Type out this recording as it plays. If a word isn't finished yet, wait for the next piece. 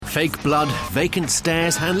Fake blood, vacant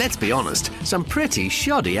stares, and let's be honest, some pretty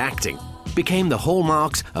shoddy acting became the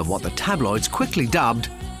hallmarks of what the tabloids quickly dubbed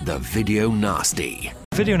the video nasty.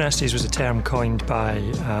 Video nasties was a term coined by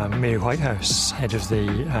Mary Whitehouse, head of the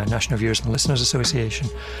National Viewers and Listeners Association,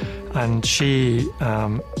 and she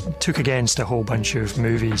took against a whole bunch of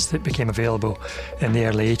movies that became available in the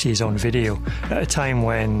early 80s on video at a time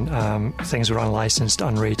when things were unlicensed,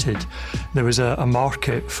 unrated. There was a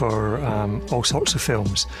market for all sorts of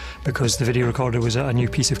films because the video recorder was a new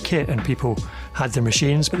piece of kit and people had their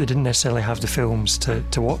machines but they didn't necessarily have the films to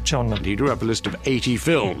watch on them. He drew up a list of 80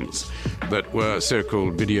 films that were so-called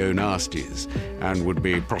video nasties and would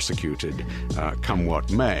be prosecuted come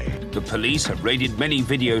what may. The police have raided many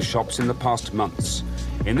video shops in the past months.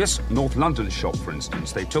 In this North London shop, for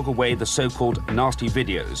instance, they took away the so-called nasty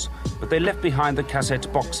videos, but they left behind the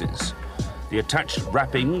cassette boxes. The attached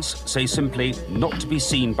wrappings say simply not to be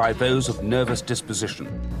seen by those of nervous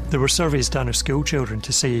disposition. There were surveys done of school children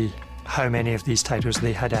to see how many of these titles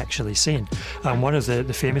they had actually seen. And one of the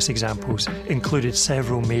famous examples included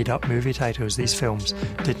several made-up movie titles. These films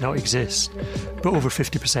did not exist. But over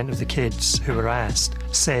 50% of the kids who were asked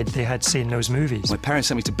said they had seen those movies. My parents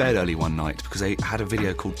sent me to bed early one night because they had a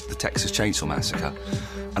video called The Texas Chainsaw Massacre.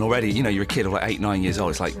 And already, you know, you're a kid of like 8, 9 years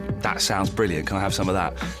old. It's like, that sounds brilliant. Can I have some of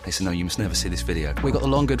that? They said, no, you must never see this video. We got The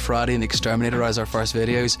Long Good Friday and The Exterminator as our first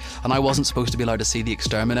videos. And I wasn't supposed to be allowed to see The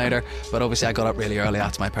Exterminator. But obviously I got up really early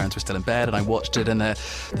after my parents were still in bed and I watched it. And the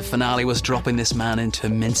finale was dropping this man into a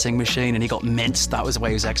mincing machine and he got minced. That was the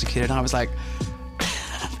way he was executed. And I was like,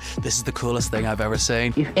 this is the coolest thing I've ever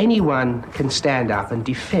seen. If anyone can stand up and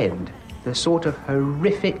defend the sort of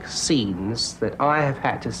horrific scenes that I have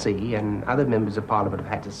had to see and other members of Parliament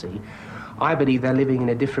have had to see, I believe they're living in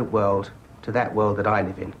a different world to that world that I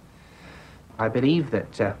live in. I believe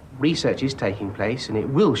that research is taking place and it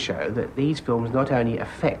will show that these films not only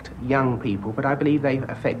affect young people, but I believe they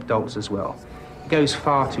affect adults as well. It goes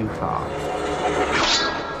far too far.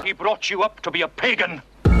 He brought you up to be a pagan.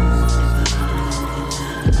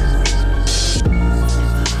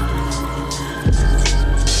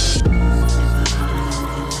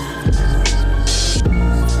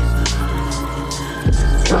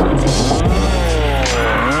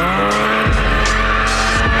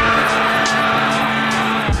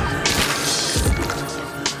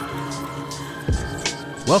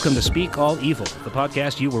 Welcome to Speak All Evil, the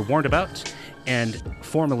podcast you were warned about and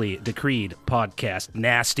formerly decreed podcast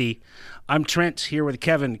nasty. I'm Trent, here with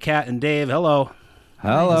Kevin, Kat, and Dave. Hello.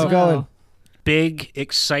 Hello. How's it going? Big,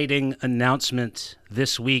 exciting announcement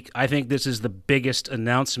this week. I think this is the biggest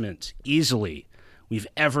announcement easily we've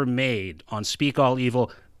ever made on Speak All Evil.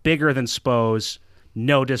 Bigger than Spo's.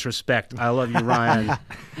 No disrespect. I love you, Ryan.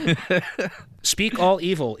 Speak All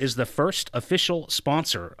Evil is the first official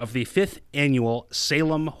sponsor of the 5th annual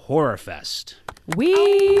Salem Horror Fest.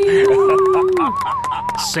 Whee!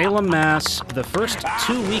 Salem, Mass, the first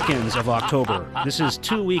 2 weekends of October. This is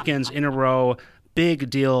 2 weekends in a row. Big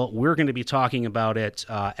deal. We're going to be talking about it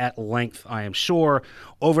at length, I am sure,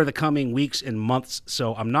 over the coming weeks and months,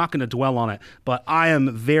 so I'm not going to dwell on it, but I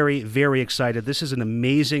am very, very excited. This is an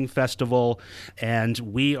amazing festival, and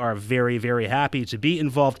we are very, very happy to be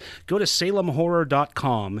involved. Go to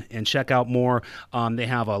salemhorror.com and check out more. They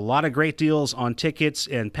have a lot of great deals on tickets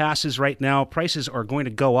and passes right now. Prices are going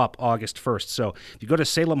to go up August 1st, so if you go to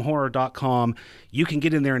salemhorror.com, you can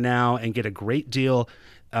get in there now and get a great deal.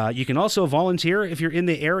 You can also volunteer if you're in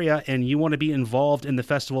the area and you want to be involved in the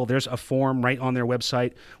festival. There's a form right on their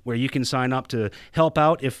website where you can sign up to help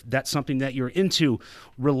out if that's something that you're into.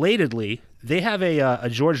 Relatedly, they have a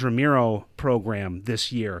George Romero program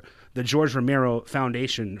this year. The George Romero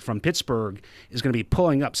Foundation from Pittsburgh is going to be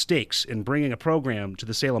pulling up stakes and bringing a program to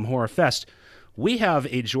the Salem Horror Fest. We have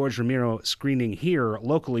a George Romero screening here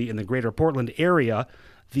locally in the greater Portland area,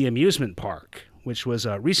 the amusement park, which was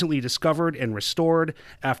recently discovered and restored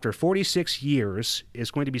after 46 years, is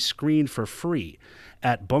going to be screened for free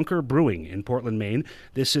at Bunker Brewing in Portland, Maine.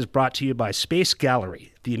 This is brought to you by Space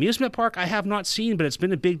Gallery. The amusement park I have not seen, but it's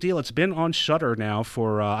been a big deal. It's been on Shudder now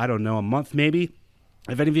for, I don't know, a month maybe.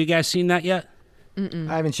 Have any of you guys seen that yet? Mm-mm.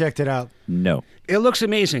 I haven't checked it out. No. It looks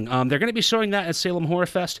amazing. They're going to be showing that at Salem Horror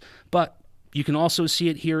Fest, but you can also see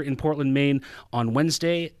it here in Portland, Maine on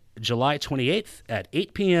Wednesday, July 28th at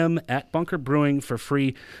 8 p.m. at Bunker Brewing for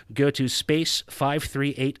free. Go to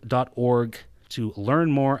space538.org to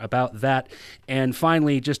learn more about that. And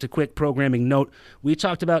finally, just a quick programming note. We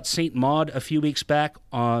talked about Saint Maud a few weeks back,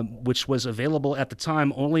 which was available at the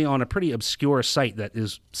time only on a pretty obscure site that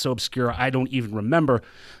is so obscure I don't even remember.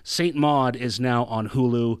 Saint Maud is now on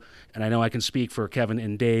Hulu, and I know I can speak for Kevin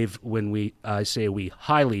and Dave when I say we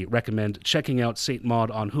highly recommend checking out Saint Maud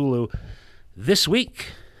on Hulu. This week,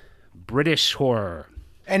 British horror.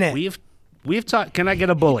 And it. We've talked. Can I get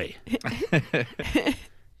a bully?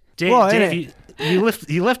 Dave, Well, Dave you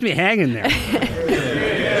left me hanging there. I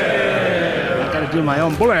got to do my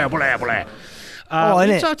own bully.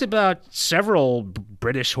 We talked about several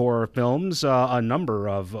British horror films, a number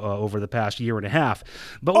of over the past year and a half.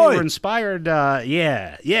 But we were inspired.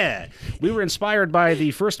 We were inspired by the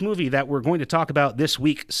first movie that we're going to talk about this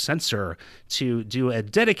week, Censor, to do a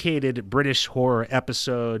dedicated British horror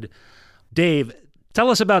episode. Dave, tell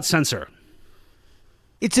us about Censor.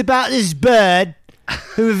 It's about this bird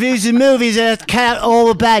who reviews the movies and has to cut out all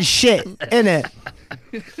the bad shit in it.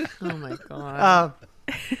 Oh my god.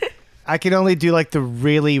 I can only do like the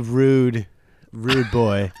really rude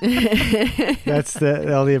boy. That's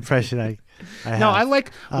the only impression I have. No, I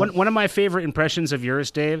like one of my favorite impressions of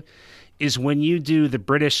yours, Dave, is when you do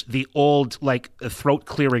the old like throat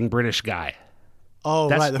clearing British guy. Oh,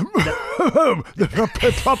 That's, right.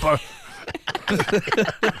 The proper.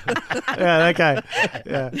 Yeah, that guy.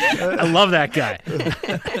 Yeah. I love that guy.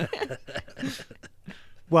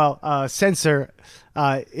 Well, Censor,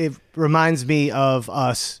 it reminds me of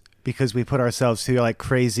us because we put ourselves through like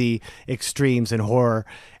crazy extremes in horror.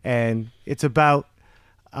 And it's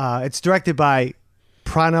directed by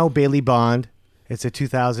Prano Bailey Bond. It's a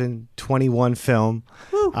 2021 film.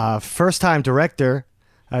 First time director,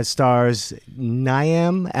 stars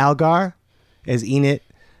Niamh Algar as Enid.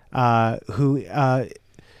 Who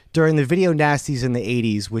during the video nasties in the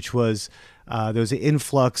 80s, which was there was an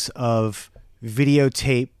influx of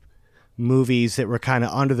videotape movies that were kind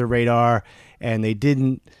of under the radar and they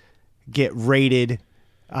didn't get rated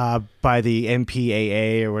by the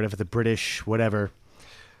MPAA or whatever, the British whatever.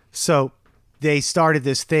 So they started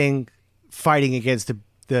this thing fighting against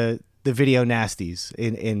the video nasties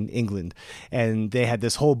in England, and they had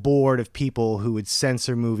this whole board of people who would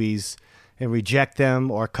censor movies and reject them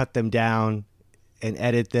or cut them down and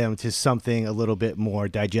edit them to something a little bit more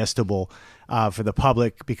digestible for the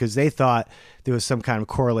public, because they thought there was some kind of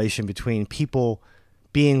correlation between people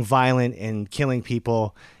being violent and killing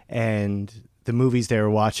people and the movies they were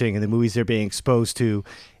watching and the movies they're being exposed to,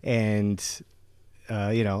 and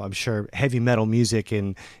I'm sure heavy metal music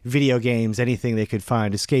and video games, anything they could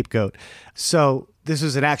find, a scapegoat. So this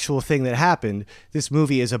was an actual thing that happened. This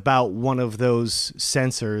movie is about one of those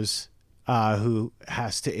censors who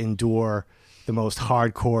has to endure the most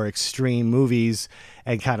hardcore, extreme movies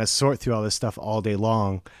and kind of sort through all this stuff all day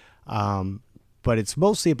long. But it's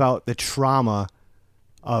mostly about the trauma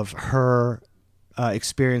of her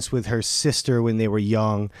experience with her sister when they were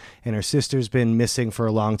young. And her sister's been missing for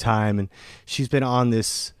a long time. And she's been on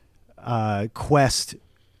this quest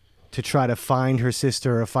to try to find her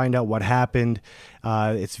sister or find out what happened.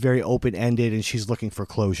 It's very open-ended, and she's looking for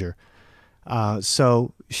closure.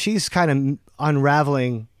 So she's kind of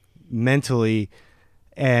unraveling mentally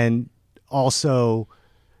and also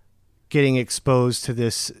getting exposed to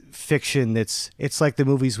this fiction it's like the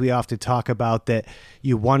movies we often talk about that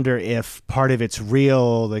you wonder if part of it's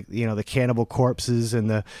real, like, the cannibal corpses and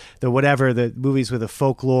the whatever, the movies with the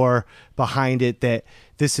folklore behind it, that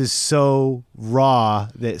this is so raw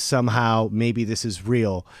that somehow maybe this is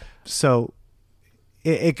real. So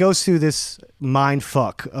it goes through this mind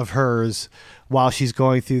fuck of hers while she's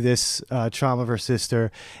going through this trauma of her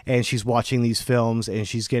sister, and she's watching these films and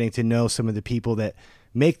she's getting to know some of the people that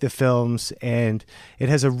make the films, and it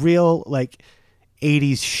has a real like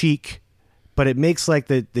 80s chic, but it makes like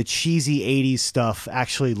the cheesy 80s stuff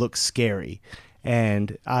actually look scary.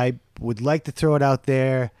 And I would like to throw it out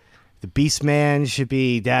there. The Beastman should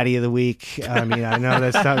be Daddy of the Week. I mean, I know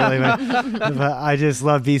that's not really but I just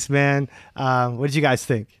love Beastman. What did you guys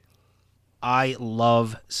think? I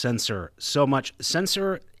love Censor so much.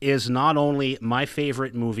 Censor is not only my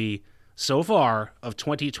favorite movie so far of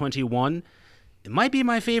 2021, it might be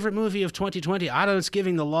my favorite movie of 2020. I don't know, it's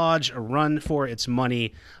giving The Lodge a run for its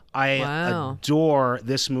money. I adore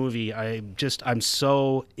this movie. I'm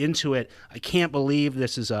so into it. I can't believe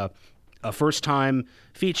this is a first-time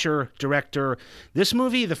feature director. This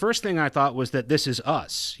movie, the first thing I thought was that this is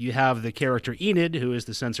us. You have the character Enid, who is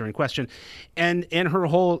the censor in question, and her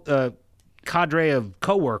whole cadre of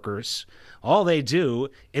coworkers, all they do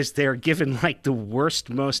is they're given like the worst,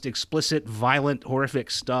 most explicit, violent, horrific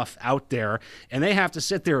stuff out there, and they have to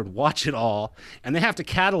sit there and watch it all, and they have to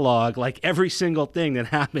catalog like every single thing that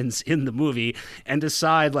happens in the movie and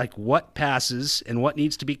decide like what passes and what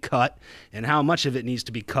needs to be cut and how much of it needs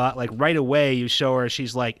to be cut. Like right away you show her,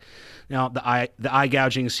 she's like, the eye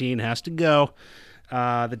gouging scene has to go.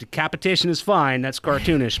 The decapitation is fine. That's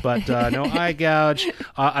cartoonish, but no eye gouge.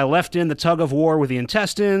 I left in the tug of war with the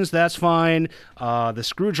intestines. That's fine. The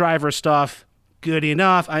screwdriver stuff, good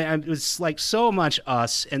enough. It's like so much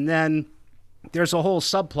us. And then there's a whole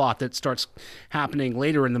subplot that starts happening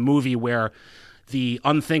later in the movie where the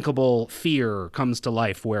unthinkable fear comes to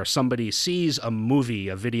life, where somebody sees a movie,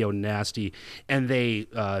 a video nasty, and they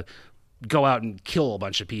go out and kill a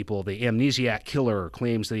bunch of people. The amnesiac killer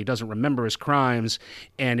claims that he doesn't remember his crimes,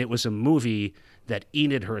 and it was a movie that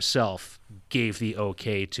Enid herself gave the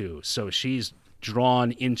okay to. So she's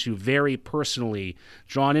very personally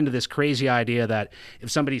drawn into this crazy idea that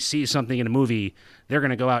if somebody sees something in a movie, they're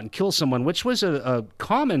going to go out and kill someone, which was a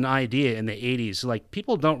common idea in the 80s. Like,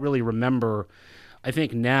 people don't really remember, I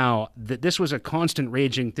think now, that this was a constant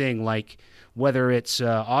raging thing, like whether it's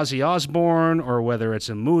Ozzy Osbourne or whether it's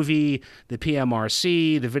a movie, the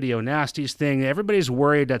PMRC, the Video Nasties thing. Everybody's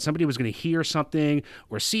worried that somebody was going to hear something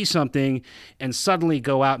or see something and suddenly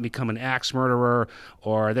go out and become an axe murderer,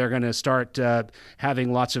 or they're going to start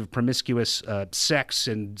having lots of promiscuous sex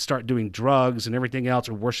and start doing drugs and everything else,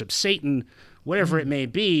 or worship Satan, whatever it may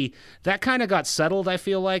be. That kind of got settled, I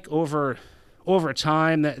feel like, over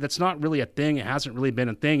time. That's not really a thing. It hasn't really been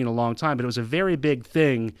a thing in a long time, but it was a very big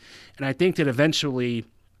thing. And I think that eventually,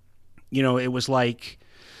 it was like,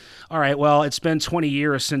 all right, well, it's been 20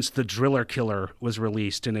 years since The Driller Killer was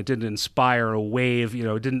released, and it didn't inspire a wave,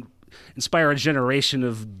 it didn't inspire a generation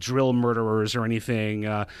of drill murderers or anything.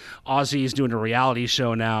 Ozzy's doing a reality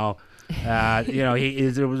show now.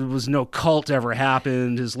 There was no cult ever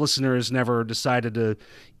happened. His listeners never decided to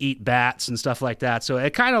eat bats and stuff like that. So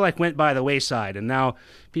it kind of like went by the wayside, and now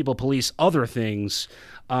people police other things.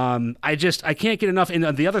 I can't get enough.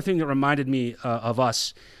 And the other thing that reminded me of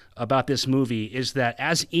us about this movie is that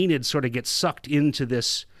as Enid sort of gets sucked into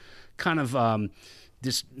this kind of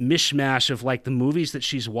this mishmash of like the movies that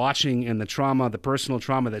she's watching and the trauma, the personal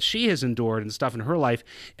trauma that she has endured and stuff in her life,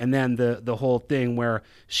 and then the whole thing where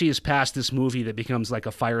she has passed this movie that becomes like a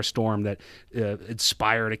firestorm that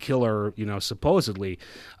inspired a killer, supposedly.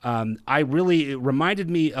 It reminded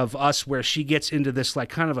me of Us, where she gets into this like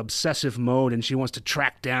kind of obsessive mode and she wants to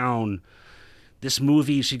track down this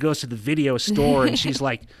movie. She goes to the video store and she's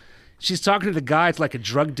talking to the guy. It's like a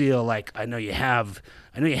drug deal. Like, I know you have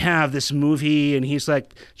this movie, and he's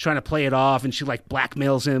like trying to play it off, and she like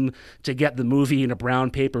blackmails him to get the movie in a brown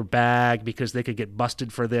paper bag because they could get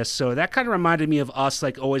busted for this. So that kind of reminded me of Us,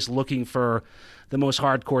 like always looking for the most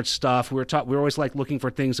hardcore stuff. We're always like looking for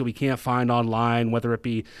things that we can't find online, whether it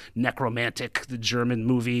be Necromantic, the German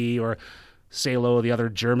movie, or Salo, the other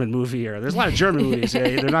German movie, or there's a lot of German movies.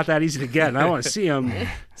 They're not that easy to get, and I want to see them.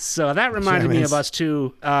 So that reminded me of Us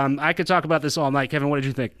too. I could talk about this all night. Kevin, what did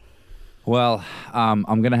you think? Well, I'm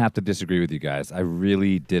going to have to disagree with you guys. I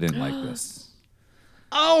really didn't like this.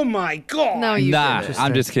 Oh, my God. No, you didn't.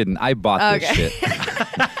 I'm just kidding. I bought this shit.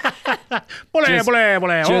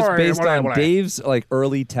 Just based on Dave's like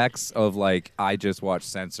early texts of like, I just watched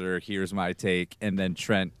Censor, here's my take. And then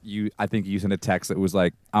Trent, I think you sent a text that was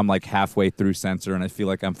like, I'm like halfway through Censor and I feel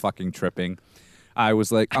like I'm fucking tripping. I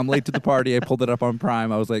was like, I'm late to the party. I pulled it up on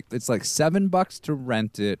Prime. I was like, it's like $7 to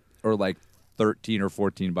rent it, or like $13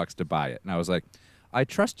 or $14 to buy it. And I was like, I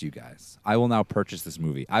trust you guys. I will now purchase this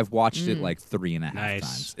movie. I've watched it like 3.5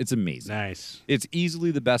 times. It's amazing. Nice. It's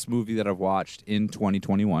easily the best movie that I've watched in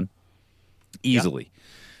 2021. Easily.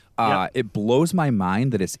 It blows my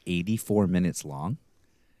mind that it's 84 minutes long.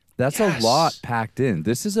 That's a lot packed in.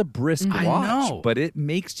 This is a brisk watch, but it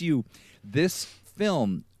makes you, this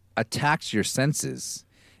film attacks your senses,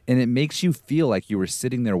 and it makes you feel like you were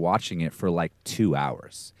sitting there watching it for like 2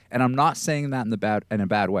 hours. And I'm not saying that in a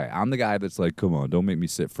bad way. I'm the guy that's like, come on, don't make me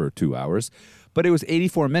sit for 2 hours. But it was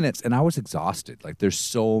 84 minutes, and I was exhausted. Like, there's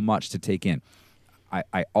so much to take in.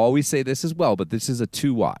 I always say this as well, but this is a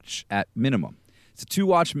 2-watch at minimum. It's a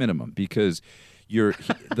 2-watch minimum because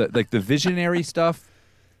the visionary stuff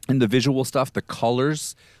and the visual stuff, the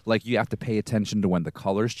colors, like you have to pay attention to when the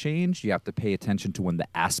colors change. You have to pay attention to when the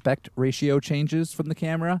aspect ratio changes from the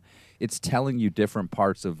camera. It's telling you different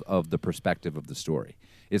parts of the perspective of the story.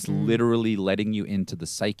 It's literally letting you into the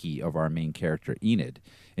psyche of our main character, Enid,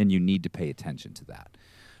 and you need to pay attention to that.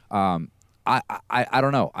 I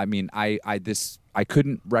don't know. I mean, I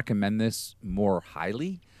couldn't recommend this more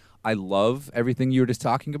highly. I love everything you were just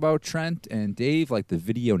talking about, Trent and Dave, like the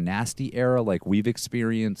video nasty era. Like we've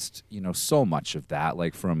experienced, so much of that,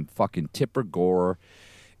 like from fucking Tipper Gore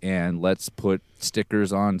and let's put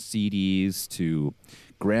stickers on CDs to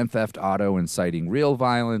Grand Theft Auto inciting real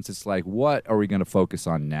violence. It's like, what are we going to focus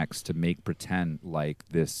on next to make pretend like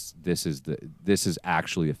this is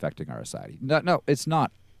actually affecting our society? No, it's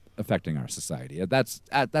not affecting our society. That's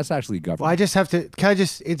actually government. Well, can I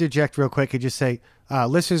just interject real quick and just say,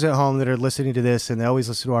 listeners at home that are listening to this and they always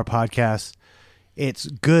listen to our podcast, it's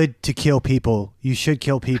good to kill people. You should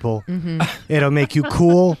kill people. Mm-hmm. It'll make you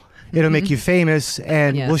cool. It'll make you famous,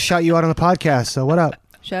 and we'll shout you out on the podcast. So what up?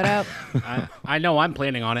 Shout out. I know I'm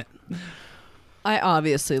planning on it. I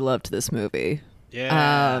obviously loved this movie.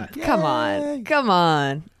 Yeah. Come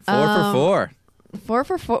on. 4 for 4. 4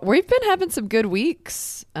 for 4. We've been having some good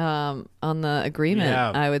weeks on the agreement,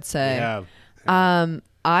 I would say. Yeah.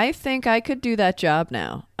 I think I could do that job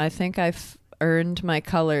now. I think I've earned my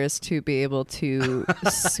colors to be able to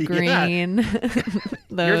screen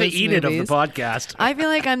those You're the Enid movies. of the podcast. I feel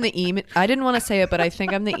like I'm the Enid. I didn't want to say it, but I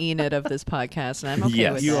think I'm the Enid of this podcast, and I'm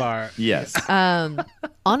okay with you that. are. Yes.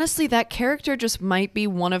 Honestly, that character just might be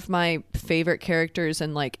one of my favorite characters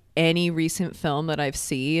in like any recent film that I've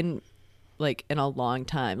seen like in a long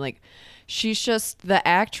time. Like she's just, the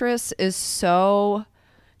actress is so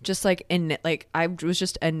just like I was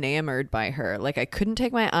just enamored by her. Like I couldn't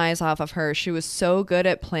take my eyes off of her. She was so good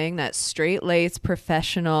at playing that straight-laced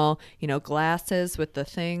professional, glasses with the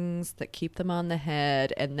things that keep them on the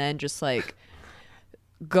head, and then just like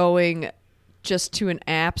going just to an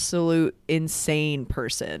absolute insane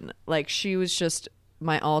person. Like she was just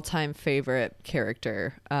my all-time favorite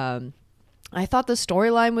character. I thought the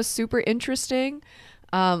storyline was super interesting.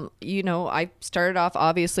 I started off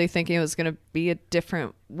obviously thinking it was going to be a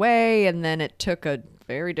different way, and then it took a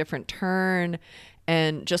very different turn.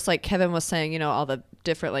 And just like Kevin was saying, all the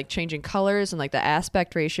different like changing colors and like the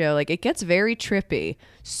aspect ratio, like it gets very trippy,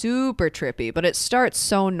 super trippy, but it starts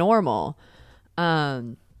so normal.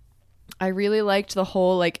 I really liked the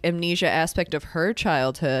whole like amnesia aspect of her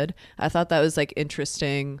childhood. I thought that was like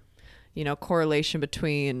interesting, correlation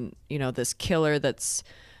between, this killer that's,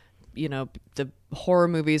 the horror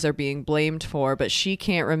movies are being blamed for, but she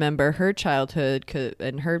can't remember her childhood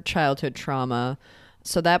and her childhood trauma.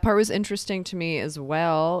 So that part was interesting to me as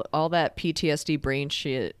well. All that PTSD brain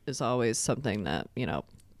shit is always something that, is a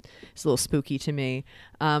little spooky to me.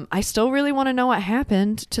 I still really want to know what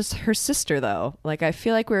happened to her sister, though. Like, I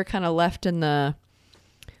feel like we were kind of left in the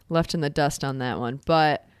dust on that one.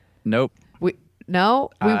 But nope. No,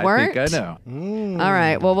 we weren't. I think I know. All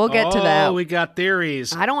right. Well, we'll get to that. Oh, we got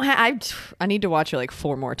theories. I don't have. I need to watch it like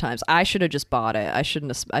 4 more times. I should have just bought it. I shouldn't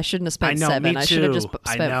have spent I know, 7. me I should have just too.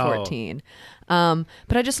 spent 14.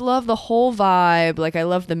 But I just love the whole vibe. Like I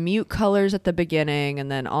love the mute colors at the beginning,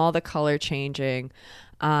 and then all the color changing.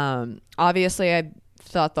 Obviously, I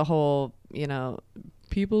thought the whole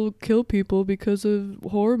people kill people because of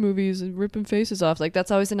horror movies and ripping faces off. Like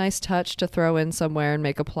that's always a nice touch to throw in somewhere and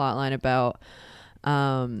make a plot line about.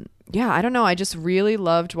 I don't know. I just really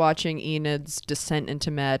loved watching Enid's descent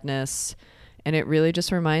into madness, and it really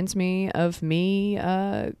just reminds me of me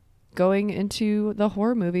going into the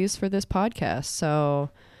horror movies for this podcast.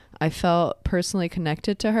 So I felt personally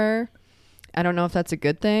connected to her. I don't know if that's a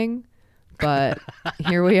good thing, but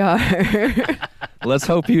here we are. Let's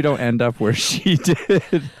hope you don't end up where she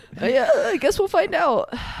did. Yeah, I guess we'll find out.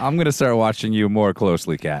 I'm going to start watching you more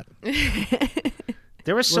closely, Kat.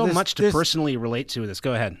 There was so much to personally relate to this.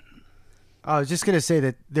 Go ahead. I was just going to say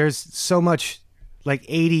that there's so much like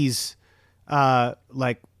 80s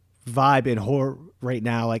like vibe in horror right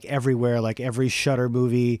now, like everywhere, like every Shudder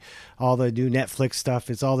movie, all the new Netflix stuff.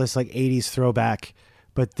 It's all this like 80s throwback.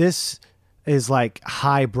 But this is like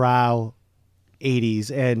highbrow 80s.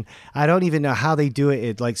 And I don't even know how they do it.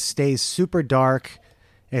 It like stays super dark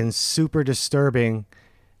and super disturbing.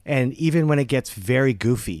 And even when it gets very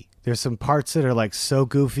goofy. There's some parts that are like so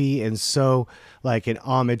goofy and so like an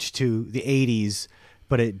homage to the 80s,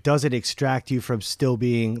 but it doesn't extract you from still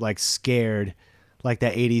being like scared like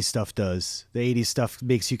that 80s stuff does. The 80s stuff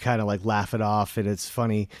makes you kind of like laugh it off and it's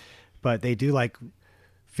funny, but they do like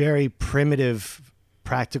very primitive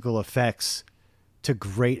practical effects to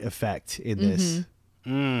great effect in this.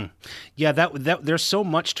 Yeah, that there's so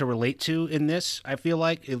much to relate to in this, I feel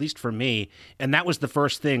like, at least for me. And that was the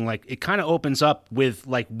first thing. Like, it kind of opens up with,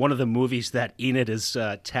 like, one of the movies that Enid is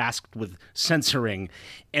tasked with censoring.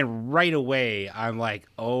 And right away, I'm like,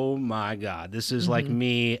 oh, my God, this is like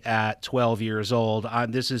me at 12 years old.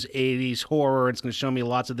 This is 80s horror. It's going to show me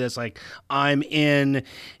lots of this. Like, I'm in.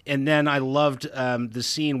 And then I loved the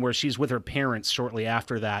scene where she's with her parents shortly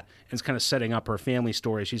after that. And it's kind of setting up her family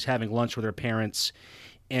story. She's having lunch with her parents.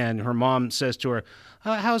 And her mom says to her,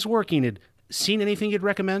 how's work, Enid? Seen anything you'd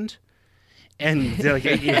recommend? And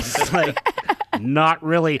it's like, not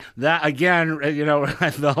really. That, again, I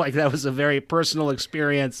felt like that was a very personal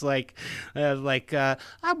experience. Where can I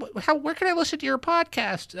listen to your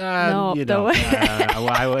podcast?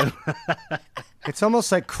 I would. It's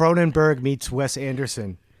almost like Cronenberg meets Wes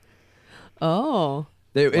Anderson. Oh.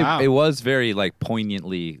 It was very, like,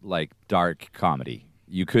 poignantly, like, dark comedy.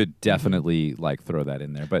 You could definitely like throw that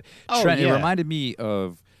in there. But Trent, it reminded me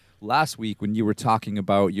of last week when you were talking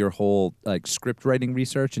about your whole like script writing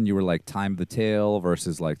research, and you were like time of the tale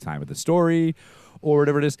versus like time of the story or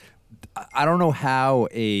whatever it is. I don't know how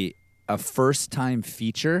a first time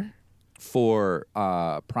feature for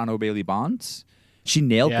Prano Bailey Bonds, she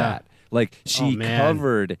nailed that. Like she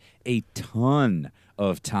covered a ton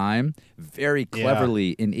of time very cleverly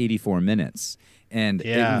in 84 minutes. And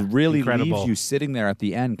it really leaves you sitting there at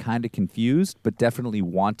the end kind of confused, but definitely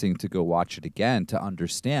wanting to go watch it again to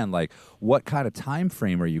understand, like, what kind of time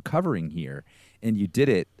frame are you covering here? And you did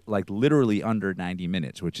it, like, literally under 90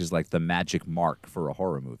 minutes, which is, like, the magic mark for a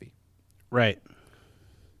horror movie. Right.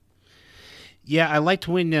 Yeah, I liked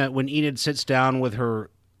when Enid sits down with her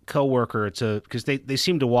coworker because they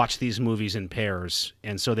seem to watch these movies in pairs,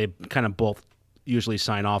 and so they kind of both usually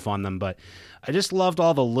sign off on them. But I just loved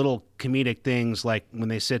all the little comedic things, like when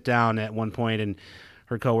they sit down at one point and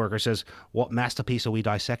her coworker says, "What masterpiece are we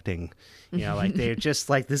dissecting?" Like they're just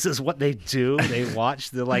like, this is what they do. They watch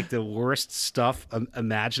the worst stuff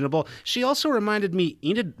imaginable. She also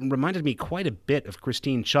Enid reminded me quite a bit of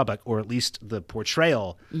Christine Chubbuck, or at least the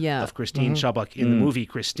portrayal of Christine Chubbuck in the movie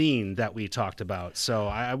Christine that we talked about. So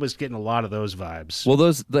I was getting a lot of those vibes. Well,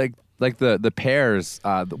 those like the pairs,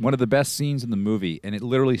 one of the best scenes in the movie, and it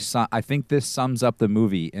literally, I think this sums up the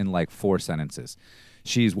movie in like 4 sentences.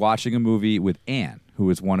 She's watching a movie with Anne, who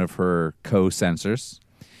is one of her co-censors,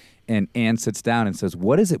 and Anne sits down and says,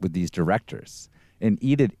 "What is it with these directors?" And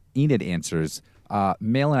Enid answers,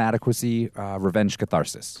 "Male inadequacy, revenge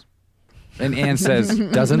catharsis." And Anne says,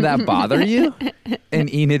 "Doesn't that bother you?"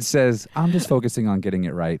 And Enid says, "I'm just focusing on getting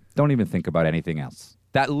it right. Don't even think about anything else."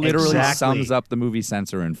 That literally sums up the movie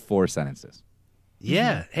censor in 4 sentences.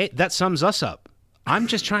 Yeah. Hey, that sums us up. I'm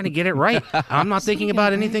just trying to get it right. I'm not thinking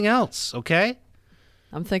about anything else, okay?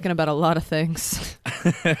 I'm thinking about a lot of things.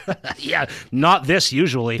 Yeah, not this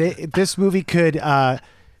usually. This movie could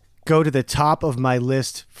go to the top of my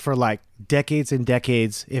list for like decades and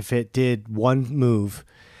decades if it did one move,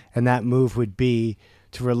 and that move would be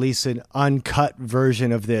to release an uncut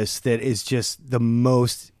version of this that is just the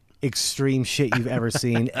most extreme shit you've ever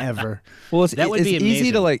seen ever. Well, it's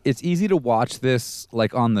amazing. It's easy to watch this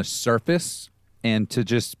like on the surface and to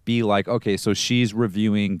just be like, okay, so she's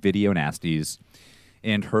reviewing video nasties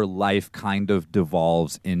and her life kind of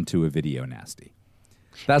devolves into a video nasty.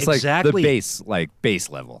 That's like the base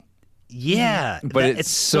level. Yeah. But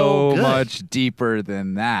it's so much deeper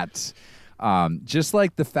than that. Just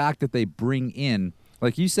like the fact that they bring in,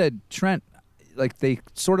 like you said, Trent, like they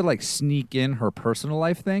sort of like sneak in her personal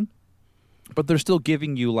life thing, but they're still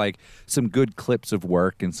giving you like some good clips of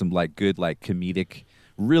work and some like good like comedic,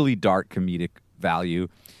 really dark comedic value.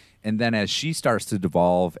 And then as she starts to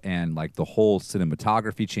devolve and like the whole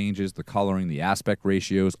cinematography changes, the coloring, the aspect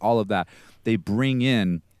ratios, all of that, they bring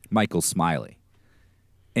in Michael Smiley.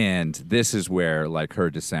 And this is where like her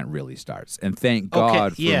descent really starts. And thank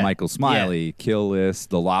God for Michael Smiley, Kill List,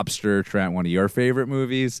 The Lobster, Trent, one of your favorite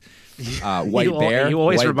movies, White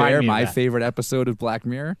Bear, my favorite episode of Black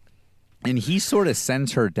Mirror. And he sort of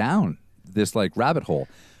sends her down this like rabbit hole.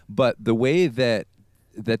 But the way that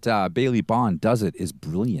Bailey Bond does it is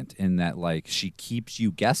brilliant in that like she keeps you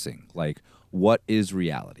guessing like what is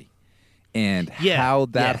reality. And how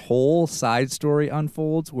that whole side story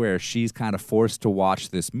unfolds where she's kind of forced to watch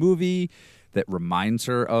this movie that reminds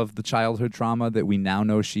her of the childhood trauma that we now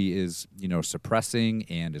know she is, suppressing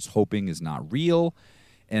and is hoping is not real.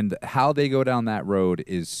 And how they go down that road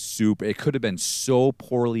is super. It could have been so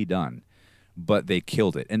poorly done, but they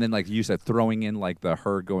killed it. And then, like you said, throwing in like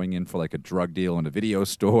her going in for like a drug deal in a video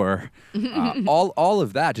store, all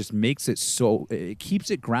of that just makes it so, it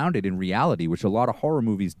keeps it grounded in reality, which a lot of horror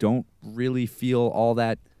movies don't really feel all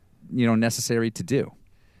that necessary to do.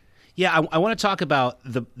 Yeah, I want to talk about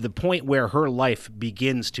the point where her life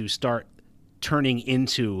begins to start turning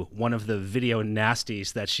into one of the video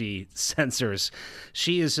nasties that she censors.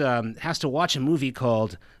 She has to watch a movie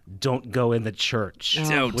called "Don't Go in the Church,"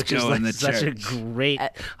 which is such a great.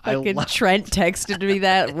 Trent texted me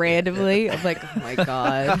that randomly. I'm like, oh my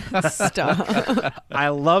god, stop! I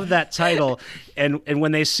love that title, and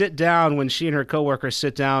when they sit down, when she and her coworkers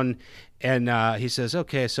sit down. And he says,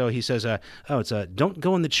 okay, so he says, it's "Don't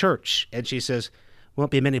Go in the Church." And she says,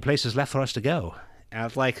 "Won't be many places left for us to go." And I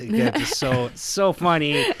was like, again, just so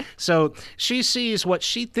funny. So she sees what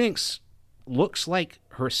she thinks looks like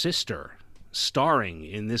her sister starring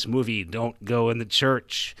in this movie, "Don't Go in the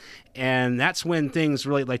Church." And that's when things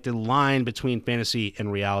really, like the line between fantasy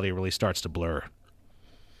and reality really starts to blur.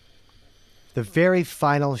 The very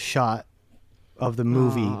final shot of the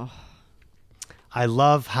movie, I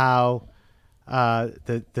love how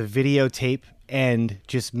the videotape end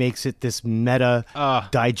just makes it this meta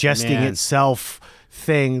digesting itself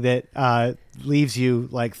thing that leaves you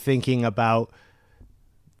like thinking about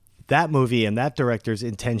that movie and that director's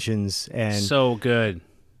intentions. And so good.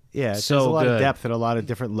 Yeah, there's a lot of depth and a lot of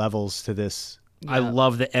different levels to this. I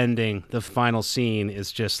love the ending. The final scene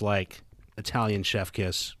is just like Italian chef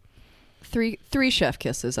kiss. Three chef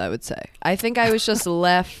kisses, I would say. I think I was just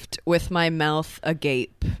left with my mouth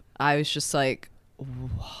agape. I was just like,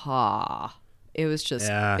 wow. It was just,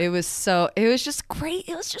 it was just great.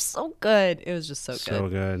 It was just so good. It was just so good. So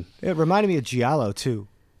good. It reminded me of Giallo too.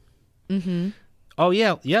 Mm-hmm. Oh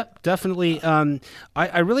yeah, definitely.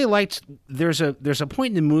 I really liked. There's a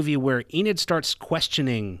point in the movie where Enid starts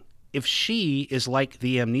questioning if she is like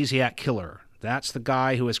the amnesiac killer. That's the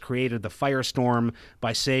guy who has created the firestorm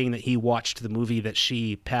by saying that he watched the movie that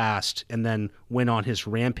she passed and then went on his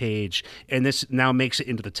rampage. And this now makes it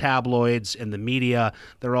into the tabloids and the media.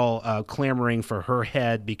 They're all clamoring for her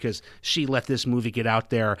head because she let this movie get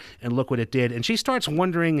out there, and look what it did. And she starts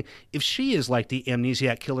wondering if she is like the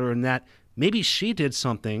amnesiac killer and that maybe she did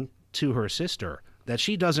something to her sister that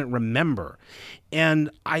she doesn't remember.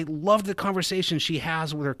 And I love the conversation she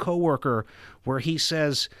has with her coworker where he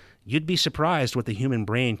says, "You'd be surprised what the human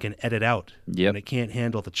brain can edit out when it can't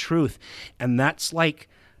handle the truth." And that's like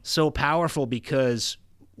so powerful because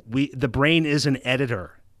the brain is an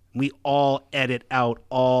editor. We all edit out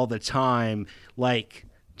all the time. Like,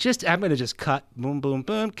 I'm going to just cut, boom, boom,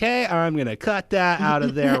 boom. Okay, I'm going to cut that out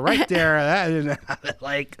of there, right there.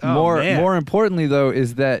 Like, more importantly, though,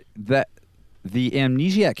 is that the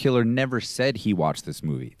amnesiac killer never said he watched this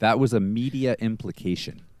movie. That was a media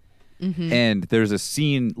implication. Mm-hmm. And there's a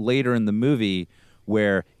scene later in the movie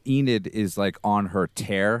where Enid is like on her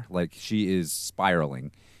tear, like she is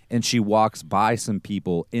spiraling, and she walks by some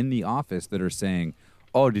people in the office that are saying,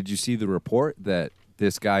 "Oh, did you see the report that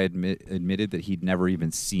this guy admitted that he'd never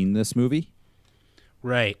even seen this movie?"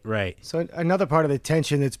 Right. So another part of the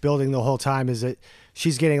tension that's building the whole time is that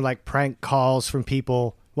she's getting like prank calls from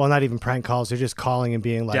people. Well, not even prank calls. They're just calling and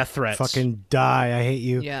being like, death threats. "Fucking die, I hate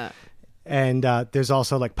you." Yeah. And there's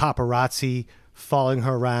also like paparazzi following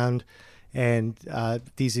her around, and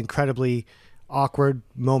these incredibly awkward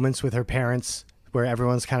moments with her parents where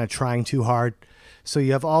everyone's kind of trying too hard. So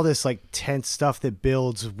you have all this like tense stuff that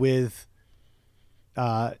builds with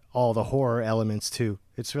all the horror elements too.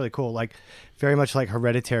 It's really cool. Like very much like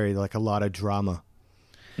Hereditary, like a lot of drama.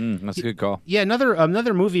 That's a good call. Yeah,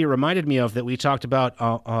 another movie it reminded me of that we talked about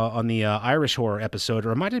on the Irish horror episode. It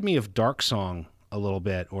reminded me of Dark Song a little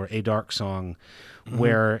bit, or A Dark Song,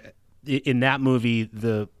 where in that movie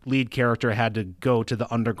the lead character had to go to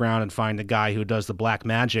the underground and find the guy who does the black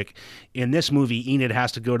magic. In this movie, Enid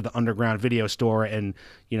has to go to the underground video store and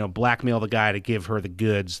blackmail the guy to give her the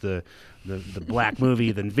goods, the black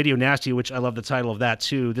movie, the Video Nasty, which I love the title of that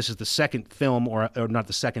too. This is the second film, or not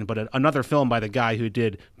the second, but another film by the guy who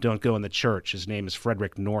did Don't Go in the Church. His name is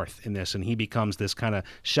Frederick North in this, and he becomes this kind of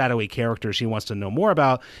shadowy character she wants to know more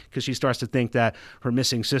about because she starts to think that her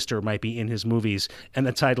missing sister might be in his movies, and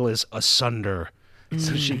the title is Asunder.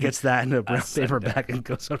 So she gets that in a brown paper bag and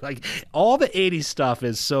goes like, all the 80s stuff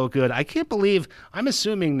is so good. I can't believe, I'm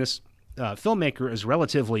assuming this filmmaker is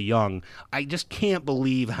relatively young. I just can't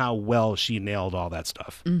believe how well she nailed all that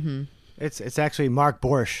stuff. Mm-hmm. It's actually Mark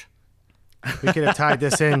Borsch. We could have tied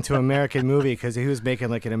this into American movie because he was making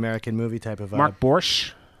like an American movie type of vibe. Mark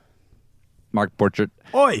Borsch. Mark Borchardt.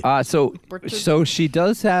 Oi. So she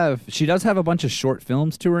does have a bunch of short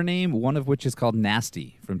films to her name. One of which is called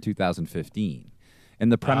Nasty from 2015.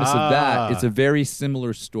 And the premise of that, it's a very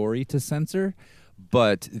similar story to Censor,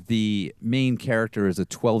 but the main character is a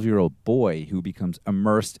 12-year-old boy who becomes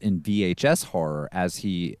immersed in VHS horror as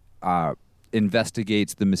he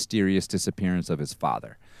investigates the mysterious disappearance of his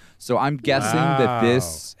father. So I'm guessing that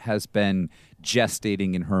this has been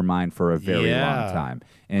gestating in her mind for a very long time.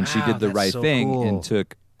 And she did the right thing and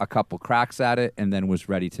took a couple cracks at it and then was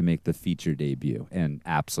ready to make the feature debut and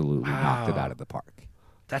absolutely knocked it out of the park.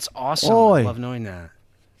 That's awesome. Oi. I love knowing that.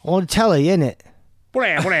 On telly, innit?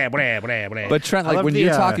 But Trent, like when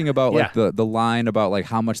you're talking about like the line about like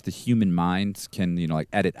how much the human mind can, like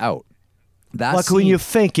edit out. Like when you're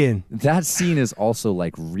thinking. That scene is also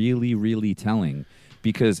like really, really telling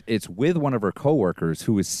because it's with one of her coworkers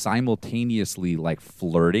who is simultaneously like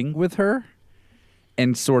flirting with her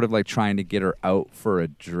and sort of like trying to get her out for a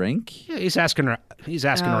drink. Yeah, he's asking her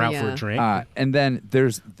out for a drink. And then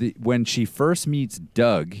there's when she first meets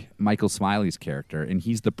Doug, Michael Smiley's character, and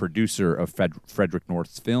he's the producer of Frederick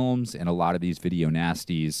North's films and a lot of these video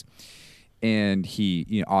nasties. And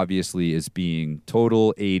he obviously is being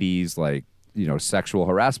total 80s, like, sexual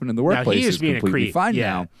harassment in the workplace is completely fine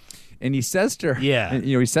now. And he says to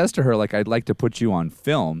her, like, I'd like to put you on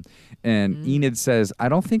film. And Enid says, I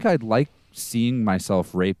don't think I'd like seeing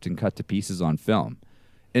myself raped and cut to pieces on film.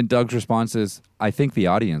 And Doug's response is, I think the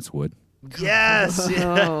audience would. Yes.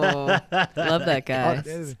 Oh, love that guy.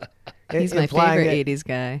 He's my favorite 80s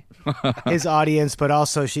guy. His audience, but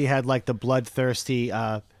also she had like the bloodthirsty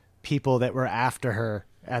people that were after her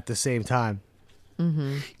at the same time.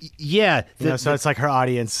 Mm-hmm. Yeah. So it's like her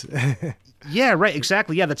audience. Yeah, right,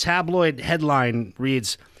 exactly. Yeah, the tabloid headline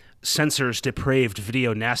reads, Censor's depraved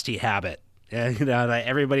video nasty habit.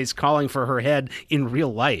 Everybody's calling for her head in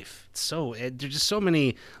real life. There's just so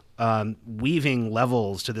many weaving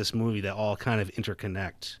levels to this movie that all kind of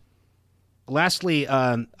interconnect. Lastly,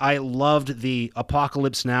 I loved the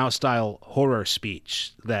Apocalypse Now style horror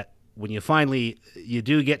speech that when you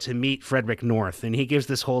do get to meet Frederick North, and he gives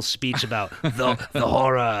this whole speech about the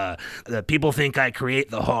horror. The people think I create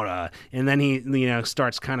the horror, and then he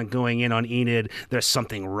starts kind of going in on Enid. There's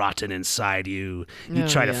something rotten inside you. You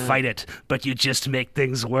try to fight it, but you just make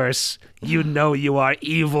things worse. You know you are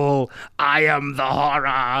evil. I am the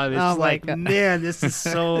horror. It's like, man, this is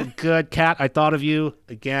so good. Kat, I thought of you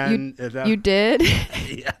again. You did?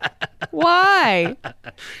 Yeah. Why?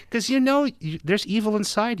 Because there's evil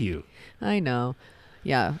inside you. I know.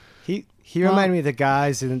 Yeah. He reminded me of the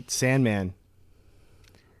guys in Sandman.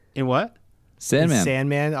 In what? Sandman. In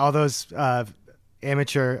Sandman. All those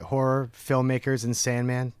amateur horror filmmakers in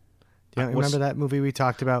Sandman. Do you remember that movie we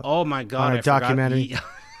talked about? Oh my God! On a documentary.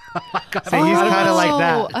 Forgot. So he's kind of like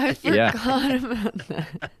that. I forgot about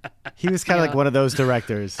that. He was kind of like one of those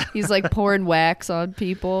directors. He's like pouring wax on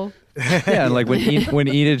people. Yeah, and like when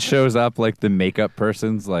Enid shows up, like the makeup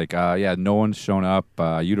person's like, no one's shown up.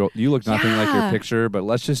 You look nothing like your picture, but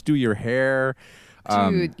let's just do your hair.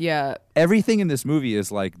 Dude, yeah. Everything in this movie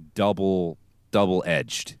is like double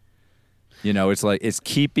edged. It's like it's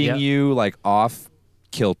keeping you like off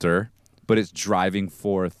kilter, but it's driving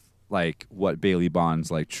forth like what Bailey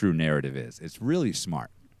Bond's like true narrative is. It's really smart.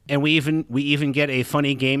 And we even get a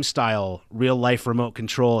funny game style real life remote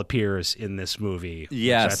control appears in this movie.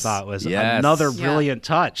 Yes. Which I thought was another brilliant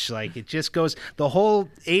touch. Like it just goes the whole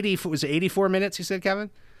 84 minutes you said, Kevin?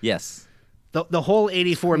 Yes. The whole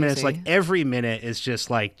 84 minutes, like every minute is just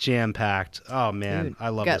like jam packed. Oh man, Dude, I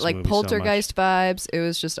love got this like movie Poltergeist so much. vibes. It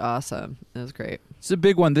was just awesome. It was great. It's a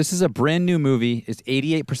big one. This is a brand new movie. It's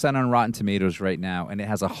 88% on Rotten Tomatoes right now, and it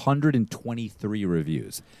has 123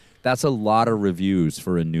 reviews. That's a lot of reviews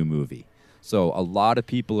for a new movie. So a lot of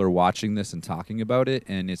people are watching this and talking about it,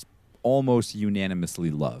 and it's almost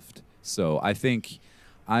unanimously loved. So I think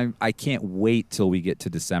I can't wait till we get to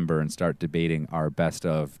December and start debating our best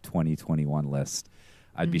of 2021 list.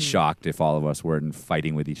 I'd be shocked if all of us weren't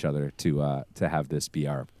fighting with each other to have this be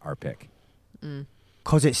our pick.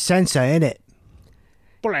 Cause it's censor, innit?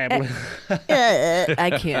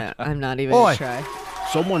 I can't. I'm not even gonna try.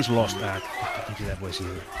 Someone's lost that. I can do that voice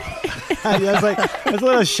either. It's a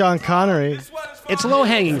little Sean Connery. It's low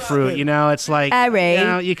hanging fruit, It's like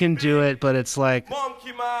you can do it, but it's like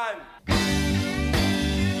Monkey Man.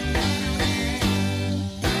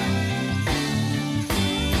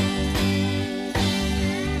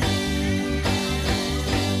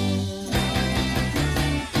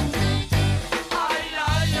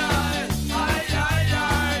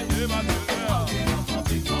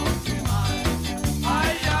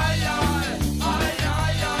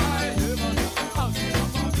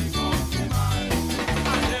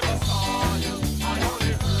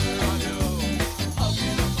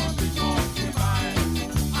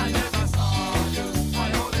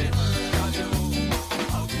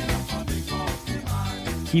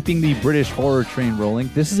 Keeping the British horror train rolling,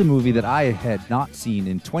 this is a movie that I had not seen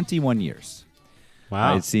in 21 years.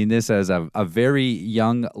 Wow. I had seen this as a very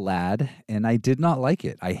young lad, and I did not like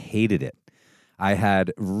it. I hated it. I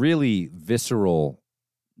had really visceral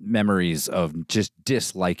memories of just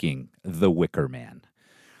disliking The Wicker Man.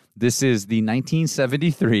 This is the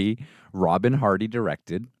 1973 Robin Hardy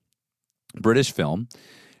directed British film.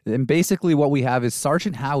 And basically what we have is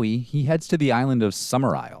Sergeant Howie. He heads to the island of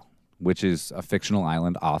Summerisle, which is a fictional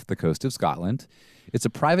island off the coast of Scotland. It's a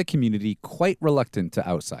private community quite reluctant to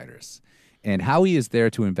outsiders. And Howie is there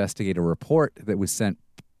to investigate a report that was sent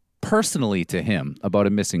personally to him about a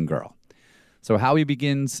missing girl. So Howie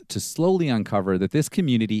begins to slowly uncover that this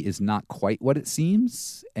community is not quite what it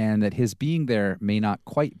seems, and that his being there may not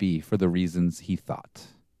quite be for the reasons he thought.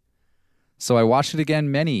 So I watched it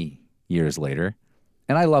again many years later,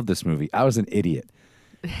 and I love this movie. I was an idiot.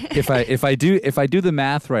 If I do the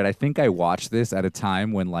math right, I think I watched this at a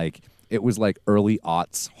time when it was early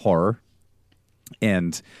aughts horror,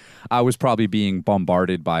 and I was probably being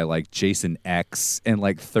bombarded by Jason X and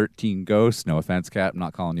 13 Ghosts. No offense, Kat, I'm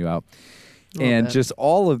not calling you out. And just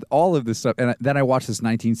all of this stuff. And then I watched this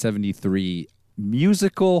 1973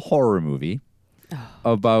 musical horror movie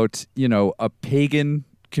about, a pagan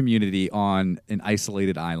community on an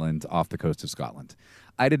isolated island off the coast of Scotland.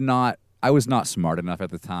 I was not smart enough at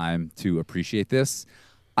the time to appreciate this.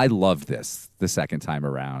 I loved this the second time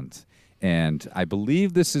around. And I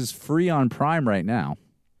believe this is free on Prime right now.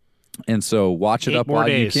 And so watch it up while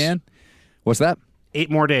you can. What's that?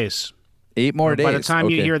 8 more days. 8 more days. By the time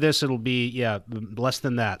you hear this, it'll be, less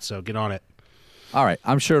than that. So get on it. All right.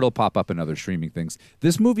 I'm sure it'll pop up in other streaming things.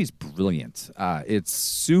 This movie's brilliant. It's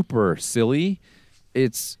super silly.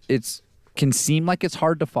 It's can seem like it's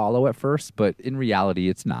hard to follow at first, but in reality,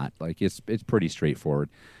 it's not. It's pretty straightforward.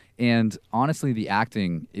 And honestly, the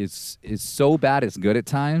acting is so bad it's good at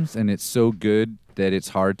times, and it's so good that it's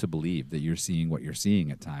hard to believe that you're seeing what you're seeing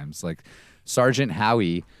at times. Sergeant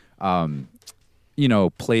Howie,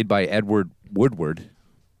 played by Edward Woodward,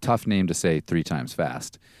 tough name to say 3 times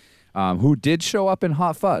fast, who did show up in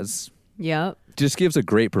Hot Fuzz. Yep. Just gives a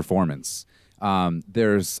great performance.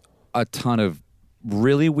 There's a ton of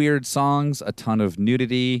really weird songs, a ton of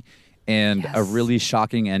nudity, and a really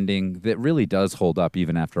shocking ending that really does hold up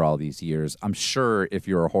even after all these years. I'm sure if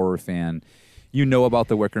you're a horror fan, you know about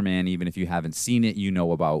The Wicker Man. Even if you haven't seen it, you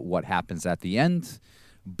know about what happens at the end.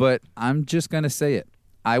 But I'm just going to say it.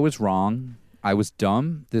 I was wrong. I was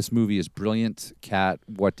dumb. This movie is brilliant. Kat,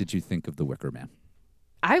 what did you think of The Wicker Man?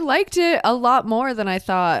 I liked it a lot more than I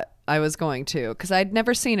thought I was going to, because I'd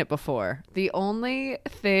never seen it before. The only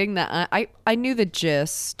thing that I knew the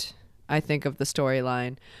gist, I think, of the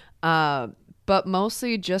storyline, but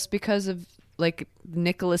mostly just because of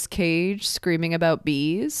Nicolas Cage screaming about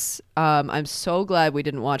bees. I'm so glad we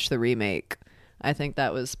didn't watch the remake. I think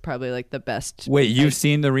that was probably the best. Wait, you've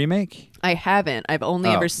seen the remake? I haven't. I've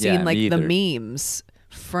only ever seen the memes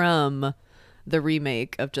from the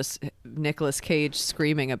remake of just Nicolas Cage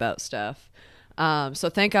screaming about stuff. So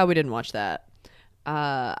thank God we didn't watch that.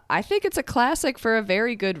 I think it's a classic for a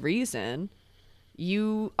very good reason.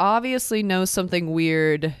 You obviously know something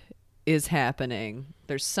weird is happening.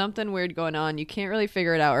 There's something weird going on. You can't really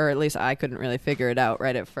figure it out, or at least I couldn't really figure it out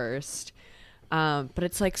right at first. But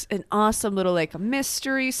it's an awesome little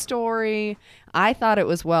mystery story. I thought it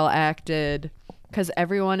was well acted because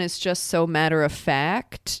everyone is just so matter of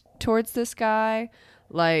fact towards this guy.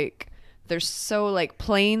 They're so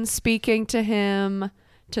plain speaking to him,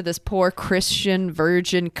 to this poor Christian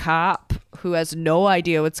virgin cop who has no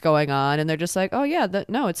idea what's going on, and they're just oh yeah,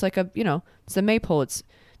 it's it's a maypole, it's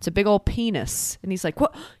a big old penis, and he's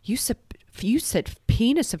what, you said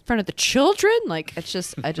penis in front of the children? It's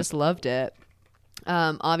just I just loved it.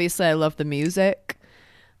 Obviously I love the music.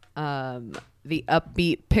 The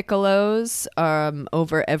upbeat piccolos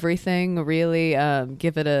over everything really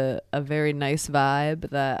give it a very nice vibe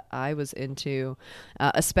that I was into,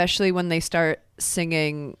 especially when they start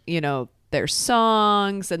singing, their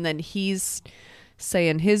songs, and then he's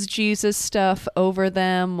saying his Jesus stuff over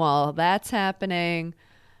them while that's happening.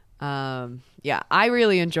 Yeah, I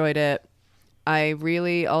really enjoyed it. I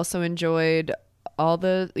really also enjoyed all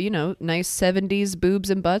the, nice 70s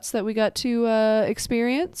boobs and butts that we got to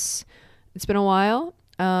experience. It's been a while.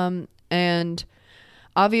 And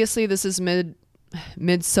obviously this is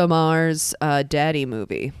Midsommar's daddy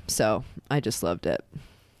movie. So I just loved it.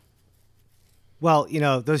 Well,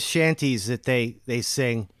 those shanties that they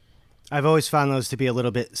sing, I've always found those to be a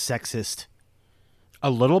little bit sexist. A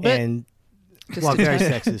little bit? And, very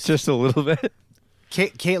sexist. Just a little bit?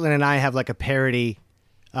 Caitlin and I have a parody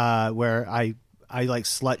where I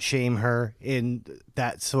slut shame her in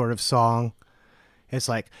that sort of song. It's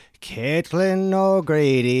like, Caitlin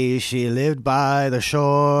O'Grady, she lived by the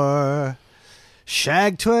shore.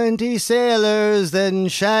 Shagged 20 sailors, then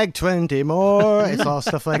shagged 20 more. It's all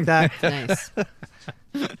stuff like that. Nice.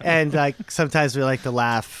 And like sometimes we like to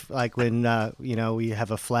laugh, like when we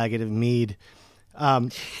have a flagon of mead.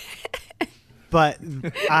 But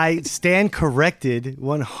I stand corrected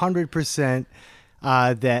 100%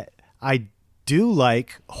 that I do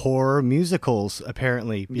like horror musicals,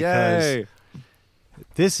 apparently, because Yay.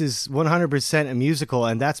 this is 100% a musical,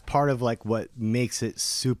 and that's part of like what makes it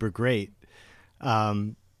super great.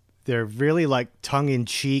 They're really like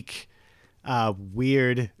tongue-in-cheek,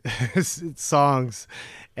 weird songs,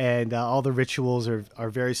 and all the rituals are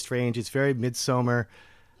very strange. It's very Midsommar,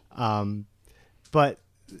 but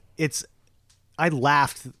I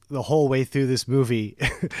laughed the whole way through this movie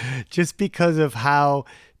just because of how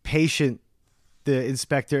patient the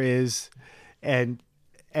inspector is, and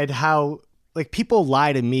how like people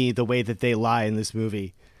lie to me the way that they lie in this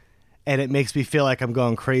movie, and it makes me feel like I'm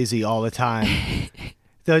going crazy all the time.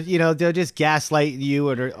 They'll just gaslight you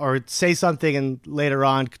or say something and later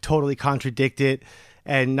on totally contradict it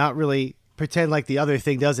and not really pretend like the other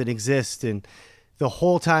thing doesn't exist. And the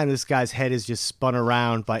whole time this guy's head is just spun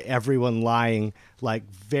around by everyone lying, like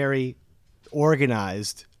very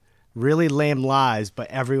organized, really lame lies, but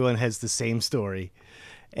everyone has the same story.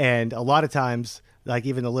 And a lot of times, like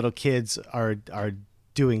even the little kids are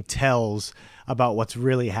doing tells about what's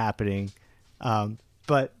really happening.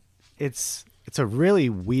 But it's a really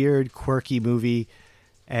weird, quirky movie,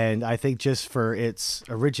 and I think just for its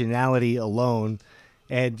originality alone,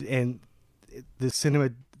 and the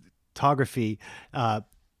cinematography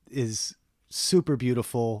is super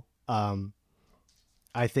beautiful.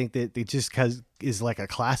 I think that it just is like a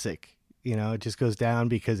classic. It just goes down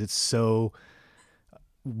because it's so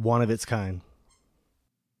one of its kind.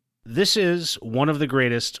 This is one of the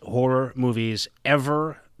greatest horror movies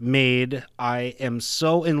ever made. I am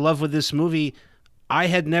so in love with this movie. I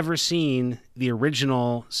had never seen the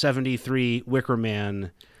original 73 Wicker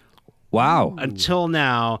Man. Wow. Until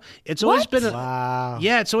now. It's always been wow.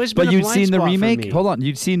 Yeah, it's always been But a you'd blind seen the spot for remake? me. Hold on,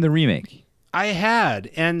 you'd seen the remake. I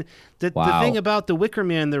had. And the thing about the Wicker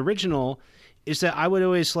Man, the original, is that I would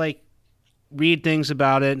always like read things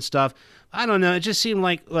about it and stuff. I don't know. It just seemed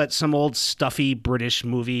like some old stuffy British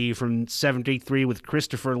movie from 73 with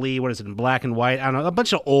Christopher Lee. What is it, in black and white? I don't know. A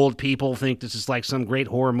bunch of old people think this is like some great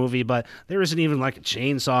horror movie, but there isn't even like a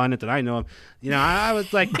chainsaw in it that I know of. I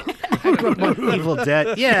was like, I grew up on Evil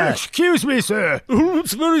Dead. Yeah. Excuse me, sir.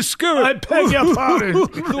 It's very scary. I beg your pardon.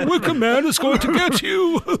 The Wicker Man is going to get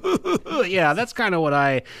you. Yeah, that's kind of what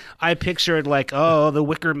I pictured. Like, oh, the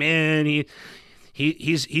Wicker Man,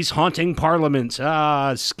 He's haunting Parliament.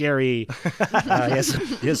 Scary.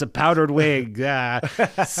 He has a powdered wig.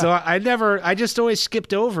 So I just always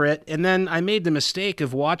skipped over it. And then I made the mistake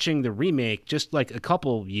of watching the remake just like a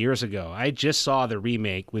couple years ago. I just saw the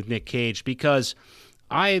remake with Nick Cage because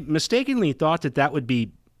I mistakenly thought that would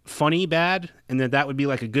be funny bad and that would be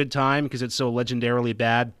like a good time because it's so legendarily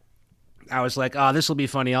bad. I was like, this will be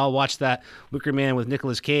funny. I'll watch that Wicker Man with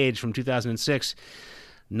Nicolas Cage from 2006.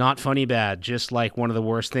 Not funny bad, just like one of the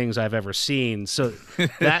worst things I've ever seen. So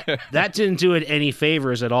that didn't do it any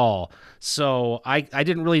favors at all. So I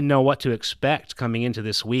didn't really know what to expect coming into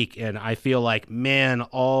this week. And I feel like, man,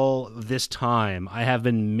 all this time I have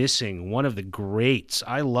been missing one of the greats.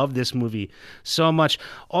 I love this movie so much.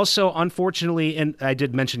 Also, unfortunately, and I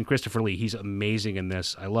did mention Christopher Lee. He's amazing in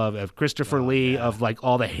this. I love Christopher Lee of like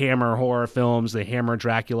all the Hammer horror films, the Hammer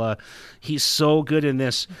Dracula. He's so good in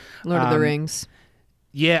this. Lord of the Rings.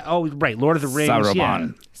 Yeah, oh, right, Lord of the Rings.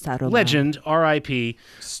 Saruman. Yeah. Saruman. Legend, R.I.P.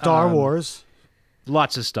 Star Wars.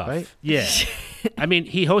 Lots of stuff. Right? Yeah. I mean,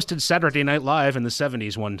 he hosted Saturday Night Live in the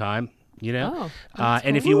 70s one time, Oh,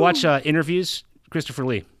 and if you watch interviews, Christopher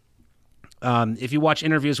Lee, if you watch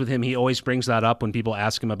interviews with him, he always brings that up when people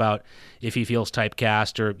ask him about if he feels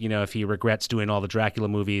typecast or, if he regrets doing all the Dracula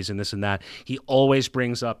movies and this and that. He always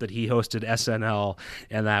brings up that he hosted SNL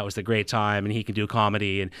and that was the great time and he can do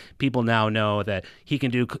comedy. And people now know that he can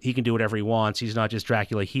do whatever he wants. He's not just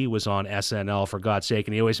Dracula. He was on SNL, for God's sake.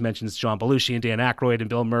 And he always mentions John Belushi and Dan Aykroyd and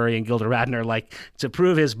Bill Murray and Gilda Radner, like to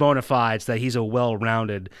prove his bona fides that he's a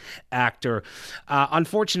well-rounded actor.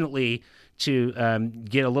 Unfortunately, to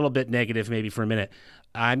get a little bit negative maybe for a minute,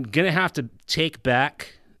 I'm going to have to take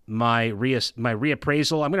back my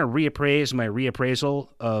reappraisal. I'm going to reappraise my reappraisal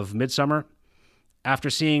of Midsommar. After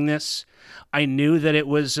seeing this, I knew that it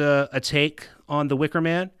was a take on The Wicker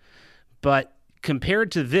Man, but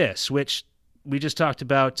compared to this, which we just talked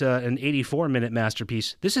about an 84-minute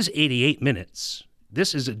masterpiece, this is 88 minutes.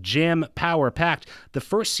 This is jam power packed. The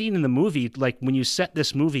first scene in the movie, like when you set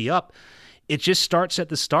this movie up, it just starts at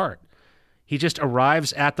the start. He just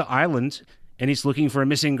arrives at the island and he's looking for a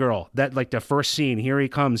missing girl. That, like, the first scene, here he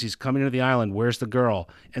comes. He's coming to the island. Where's the girl?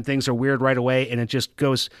 And things are weird right away, and it just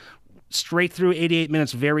goes straight through 88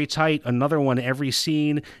 minutes, very tight. Another one, every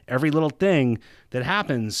scene, every little thing that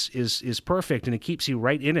happens is perfect, and it keeps you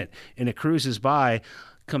right in it, and it cruises by,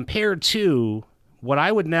 compared to what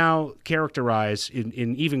I would now characterize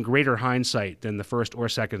in even greater hindsight than the first or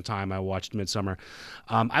second time I watched Midsommar.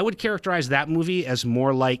 I would characterize that movie as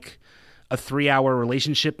more like a 3-hour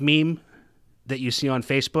relationship meme that you see on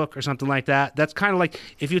Facebook or something like that. That's kind of like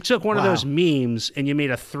if you took one of those memes and you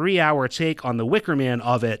made a 3-hour take on the Wicker Man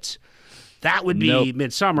of it, that would be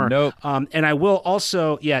Midsommar. Nope. And I will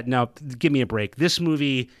also, give me a break. This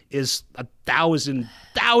movie is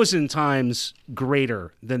 1,000 times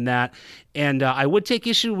greater than that. And I would take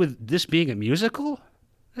issue with this being a musical.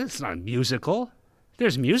 It's not a musical.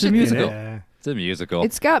 There's music in it. It's a musical.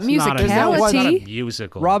 It's got musicality. It's not a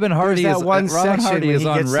musical. Robin Hardy There's that one is section when he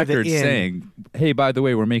on gets to the record inn. saying, "Hey, by the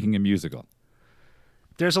way, we're making a musical."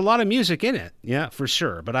 There's a lot of music in it, yeah, for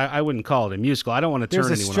sure. But I wouldn't call it a musical. I don't want to turn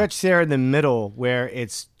anyone off. There's a stretch there in the middle where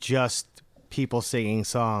it's just people singing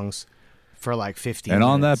songs for like 15 And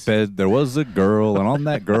minutes. on that bed there was a girl, and on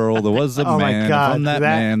that girl there was a Oh my man, God, and from that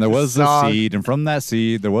that man there was song. a seed, and from that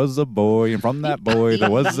seed there was a boy, and from that boy there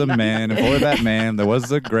was a man, and for that man there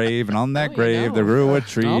was a grave, and on that grave there grew a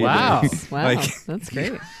tree. Oh, Wow. Wow, that's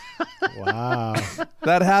great. Wow.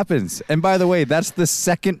 That happens. And by the way, that's the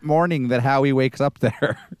second morning that Howie wakes up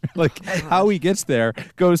there. Like, Howie gets there,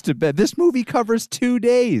 goes to bed. This movie covers 2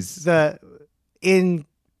 days. The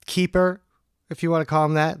innkeeper, if you want to call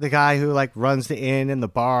him that, the guy who like runs the inn and the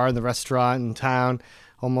bar and the restaurant in town,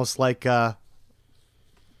 almost like I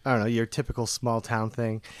don't know, your typical small town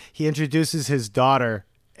thing. He introduces his daughter,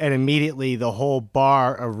 and immediately the whole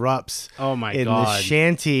bar erupts Oh my in God. the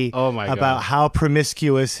shanty Oh my about God. how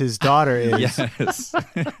promiscuous his daughter is. Yes.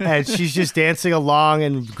 And she's just dancing along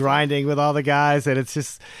and grinding with all the guys, and it's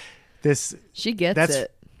just this. She gets That's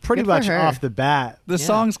it. pretty Good for much her. off the bat. The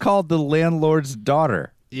song's called The Landlord's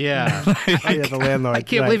Daughter. Yeah. Yeah, the landlord. I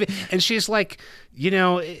can't right. believe it. And she's like,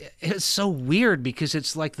 it's so weird because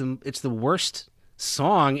it's like it's the worst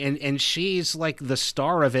song, and she's like the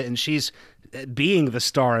star of it, and she's being the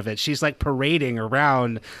star of it. She's like parading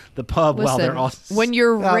around the pub while they're all. When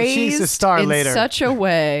you're Oh, she's raised a star in later. such a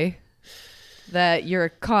way that you're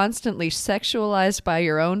constantly sexualized by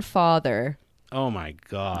your own father, Oh my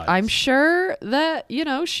God. I'm sure that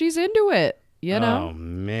she's into it. Oh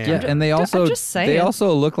man. Yeah, and they also just saying. they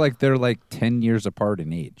also look like they're like 10 years apart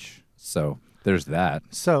in age. So there's that.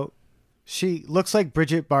 So she looks like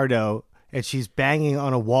Bridget Bardot, and she's banging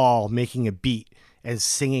on a wall, making a beat and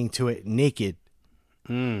singing to it naked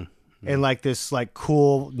in like this like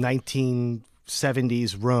cool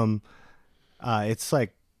 1970s room. It's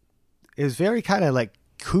like it was very kind of like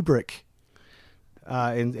Kubrick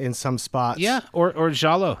in some spots. Yeah, or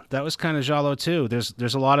Giallo. That was kind of Giallo too.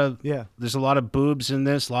 There's a lot of there's a lot of boobs in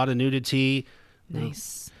this, a lot of nudity.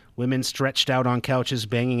 Nice. Women stretched out on couches,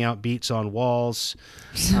 banging out beats on walls.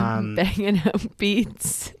 Banging out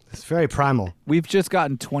beats. It's very primal. We've just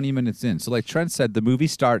gotten 20 minutes in. So like Trent said, the movie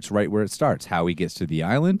starts right where it starts. Howie gets to the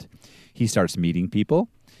island. He starts meeting people.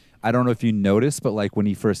 I don't know if you noticed, but like when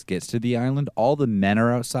he first gets to the island, all the men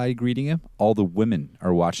are outside greeting him. All the women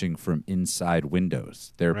are watching from inside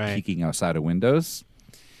windows. They're peeking outside of windows.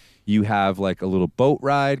 You have like a little boat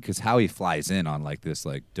ride because Howie flies in on like this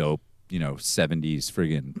like dope, 70s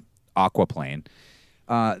friggin' aquaplane.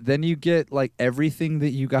 Then you get like everything that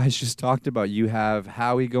you guys just talked about. You have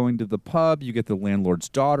Howie going to the pub. You get the landlord's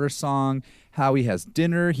daughter song. Howie has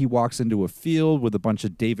dinner. He walks into a field with a bunch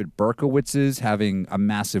of David Berkowitzes having a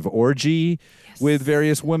massive orgy with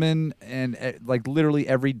various women. And like literally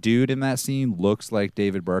every dude in that scene looks like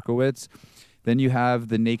David Berkowitz. Then you have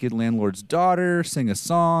the naked landlord's daughter sing a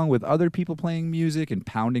song with other people playing music and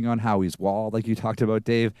pounding on Howie's wall like you talked about,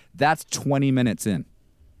 Dave. That's 20 minutes in.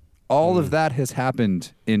 All of that has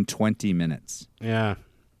happened in 20 minutes. Yeah,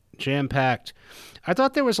 jam-packed. I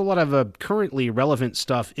thought there was a lot of currently relevant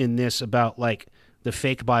stuff in this about like the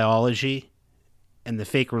fake biology and the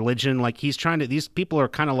fake religion. Like these people are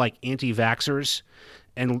kind of like anti-vaxxers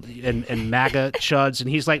and MAGA chuds, and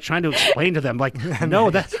he's like trying to explain to them like, no,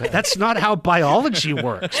 that's not how biology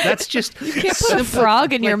works. That's just You can't put a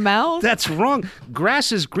frog in your mouth. That's wrong.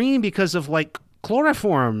 Grass is green because of like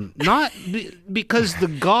chloroform, not because the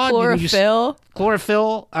god Chlorophyll.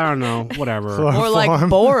 chlorophyll. I don't know, whatever. Or like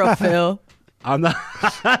borophyll. I'm not.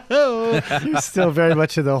 You're still very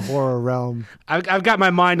much in the horror realm. I've got my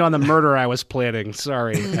mind on the murder I was planning.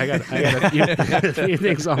 Sorry, I got a few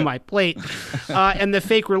things on my plate. And the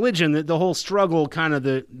fake religion, the whole struggle, kind of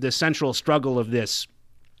the central struggle of this,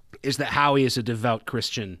 is that Howie is a devout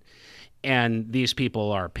Christian, and these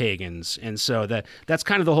people are pagans, and so that's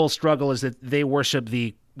kind of the whole struggle, is that they worship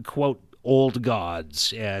the quote old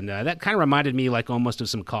gods, and that kind of reminded me like almost of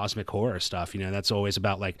some cosmic horror stuff. That's always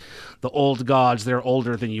about like the old gods, they're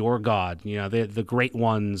older than your god. The great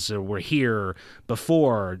ones were here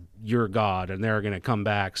before your god, and they're going to come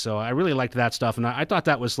back. So I really liked that stuff, and I thought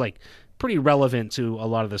that was like pretty relevant to a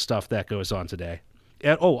lot of the stuff that goes on today.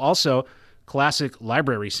 And, also classic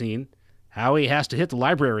library scene. Howie has to hit the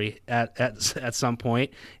library at some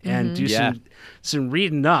point and do some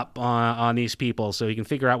reading up on these people so he can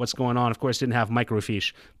figure out what's going on. Of course, didn't have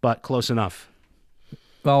microfiche, but close enough.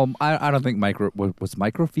 Well, I don't think was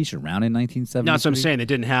microfiche around in 1970. No, that's what I'm saying. They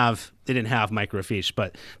didn't have microfiche,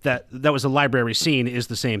 but that was a library scene is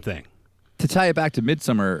the same thing. To tie it back to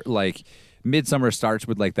Midsummer, like Midsummer starts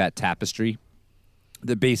with like that tapestry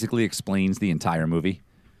that basically explains the entire movie.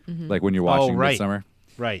 Like when you're watching Midsummer.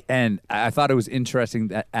 Right. And I thought it was interesting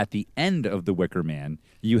that at the end of The Wicker Man,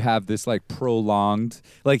 you have this like prolonged,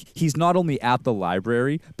 like he's not only at the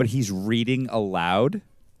library, but he's reading aloud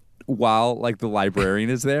while like the librarian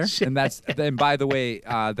is there. And by the way,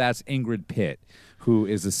 that's Ingrid Pitt, who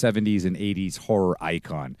is a 70s and 80s horror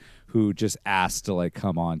icon who just asked to like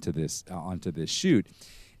come onto this shoot.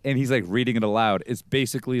 And he's like reading it aloud. It's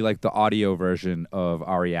basically like the audio version of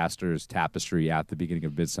Ari Aster's Tapestry at the beginning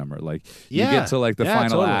of Midsummer. Like you get to like the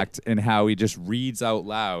final act and how he just reads out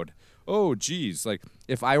loud. Oh, geez. Like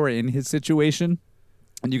if I were in his situation,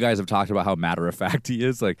 and you guys have talked about how matter of fact he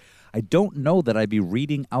is, like I don't know that I'd be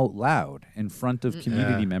reading out loud in front of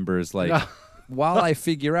community members. Like while I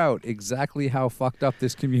figure out exactly how fucked up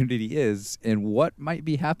this community is and what might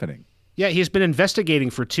be happening. Yeah, he's been investigating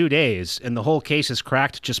for 2 days, and the whole case is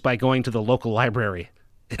cracked just by going to the local library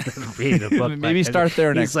and reading a book. Maybe start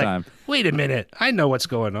there next time. Wait a minute, I know what's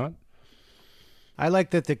going on. I like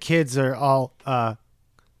that the kids are all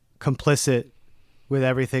complicit with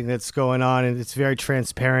everything that's going on, and it's very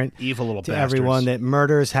transparent Evil little to bastards. everyone that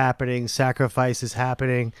murder is happening, sacrifice is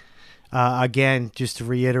happening. Again, just to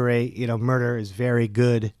reiterate, murder is very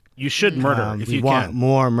good. You should murder if you want can.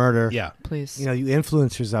 more murder. Yeah. Please. You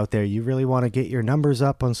influencers out there, you really want to get your numbers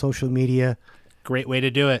up on social media. Great way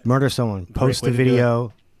to do it. Murder someone. Post a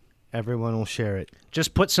video. Everyone will share it.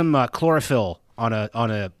 Just put some chlorophyll on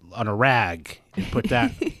a rag and put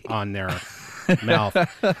that on their mouth.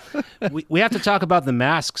 We have to talk about the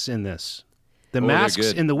masks in this. The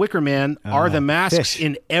masks in The Wicker Man are the masks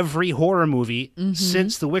in every horror movie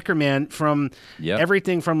since The Wicker Man, from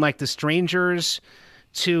everything from like The Strangers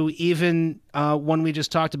to even one we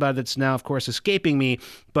just talked about that's now, of course, escaping me.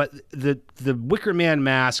 But the Wicker Man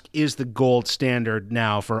mask is the gold standard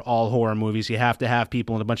now for all horror movies. You have to have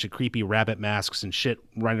people in a bunch of creepy rabbit masks and shit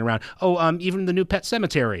running around. Even the new Pet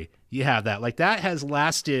Sematary, you have that. Like, that has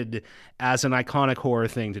lasted as an iconic horror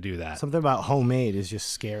thing to do that. Something about homemade is just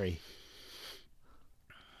scary.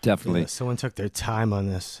 Definitely. Yeah, someone took their time on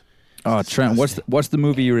this. Oh, Trent, what's the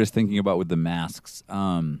movie you were just thinking about with the masks?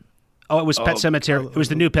 It was Pet Sematary. It was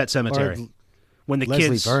the new Pet Sematary. When the Leslie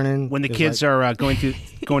kids, Vernon when the is kids are going through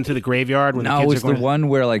the graveyard. When No, the kids it's are the going one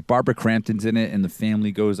where like Barbara Crampton's in it, and the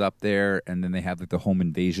family goes up there, and then they have like the home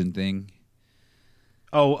invasion thing.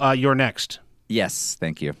 You're Next. Yes,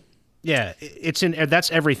 thank you. Yeah, it's in.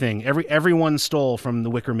 That's everything. Everyone stole from The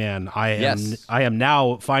Wicker Man. I am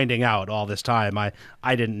now finding out all this time. I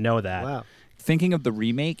didn't know that. Wow. Thinking of the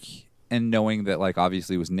remake and knowing that like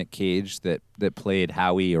obviously it was Nick Cage that played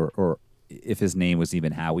Howie, or if his name was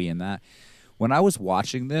even Howie in that. When I was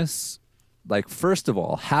watching this, like first of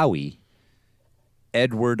all, Howie,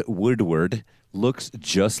 Edward Woodward, looks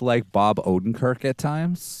just like Bob Odenkirk at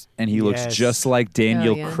times, and he looks just like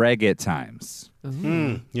Daniel Craig at times.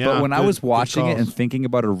 But when I was watching it and thinking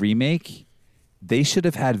about a remake, they should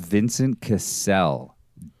have had Vincent Cassel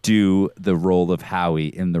do the role of Howie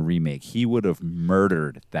in the remake. He would have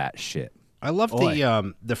murdered that shit. I love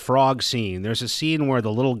the frog scene. There's a scene where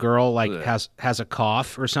the little girl has a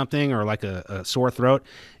cough or something, or like a sore throat,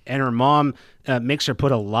 and her mom makes her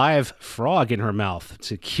put a live frog in her mouth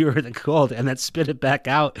to cure the cold, and then spit it back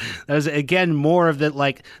out. That was again more of that,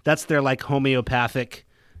 like that's their like homeopathic,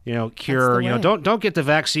 cure. Don't get the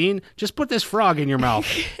vaccine. Just put this frog in your mouth.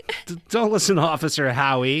 Don't listen to Officer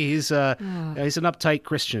Howie. He's an uptight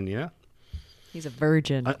Christian. He's a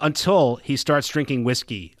virgin. Until he starts drinking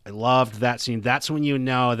whiskey. I loved that scene. That's when you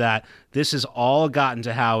know that this has all gotten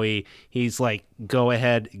to Howie. He's like, go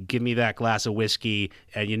ahead, give me that glass of whiskey.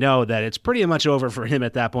 And you know that it's pretty much over for him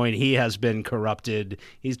at that point. He has been corrupted.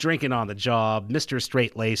 He's drinking on the job. Mr.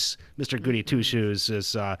 Straight Lace, Mr. Goody Two Shoes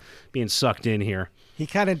is being sucked in here. He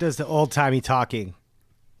kind of does the old-timey talking,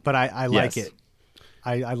 but I like it.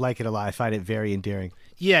 I like it a lot. I find it very endearing.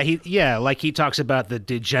 Yeah, like he talks about the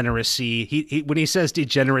degeneracy. He when he says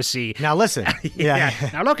degeneracy. Now listen. Yeah.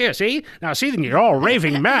 Now look here, see? Now see, you're all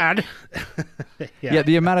raving mad. Yeah,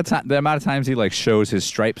 the amount of times he like shows his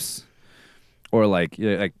stripes, or like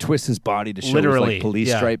twists his body to show his, like,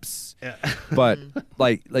 police stripes. Yeah. But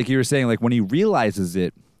like you were saying, like when he realizes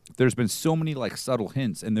it, there's been so many like subtle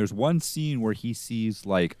hints. And there's one scene where he sees,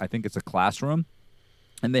 like, I think it's a classroom,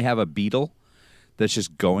 and they have a beetle that's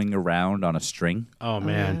just going around on a string. Oh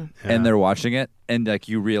man! Yeah. And they're watching it, and like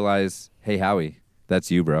you realize, hey Howie,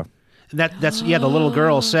 that's you, bro. That's the little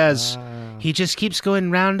girl says he just keeps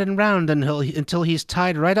going round and round until he's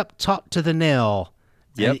tied right up top to the nail.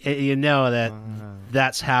 Yep. And you know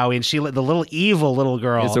that's Howie, and the little evil little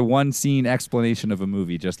girl. It's a one scene explanation of a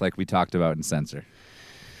movie, just like we talked about in Censor.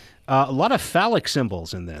 A lot of phallic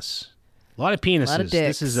symbols in this. A lot of penises. A lot of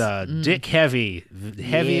dicks. This is dick heavy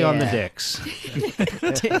on the dicks.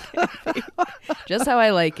 Just how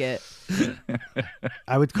I like it.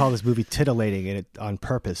 I would call this movie titillating, and it on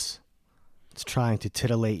purpose. It's trying to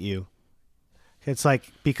titillate you. It's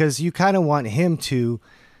like, because you kind of want him to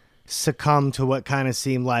succumb to what kind of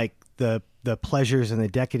seemed like the pleasures and the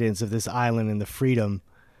decadence of this island and the freedom,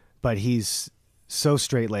 but he's so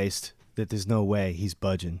straight-laced that there's no way he's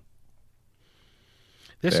budging.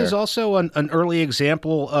 This is also an early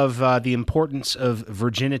example of the importance of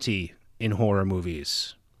virginity in horror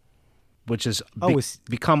movies, which has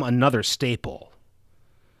become another staple.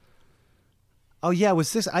 Oh, yeah.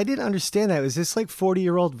 Was this? I didn't understand that. Was this like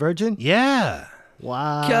 40-year-old virgin? Yeah.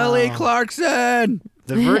 Wow. Kelly Clarkson.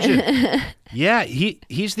 The virgin. Yeah,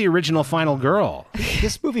 he's the original final girl.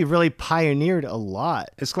 This movie really pioneered a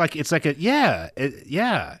lot. It's like a every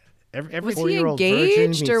Was he 4-year-old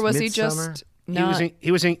engaged, virgin or was meets he Midsummer. just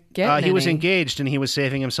he was any? engaged, and he was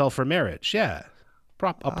saving himself for marriage. Yeah,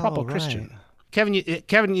 a proper Christian. Right.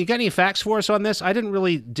 Kevin, you got any facts for us on this? I didn't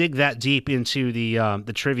really dig that deep into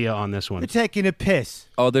the trivia on this one. You're taking a piss.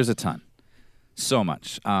 Oh, there's a ton. So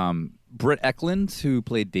much. Britt Eklund, who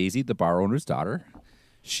played Daisy, the bar owner's daughter,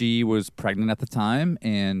 she was pregnant at the time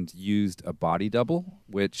and used a body double,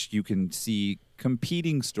 which you can see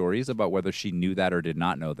competing stories about whether she knew that or did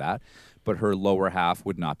not know that, but her lower half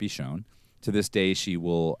would not be shown. To this day, she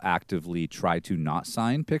will actively try to not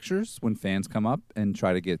sign pictures when fans come up and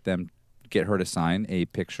try to get her to sign a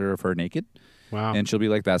picture of her naked. Wow. And she'll be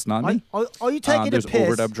like, that's not me. Are you taking a There's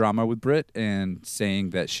piss? overdub drama with Britt, and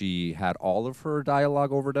saying that she had all of her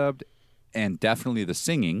dialogue overdubbed and definitely the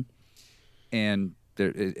singing, and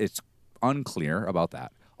it's unclear about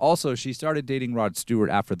that. Also, she started dating Rod Stewart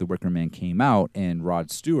after The Wicker Man came out, and Rod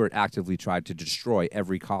Stewart actively tried to destroy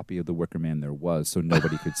every copy of The Wicker Man there was so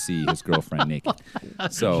nobody could see his girlfriend naked.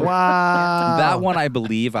 So Wow. that one I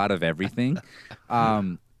believe out of everything.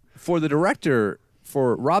 For the director,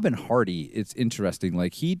 for Robin Hardy, it's interesting.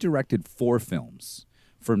 Like, he directed 4 films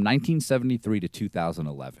from 1973 to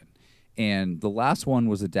 2011. And the last one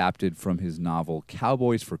was adapted from his novel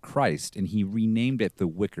Cowboys for Christ, and he renamed it The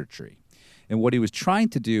Wicker Tree. And what he was trying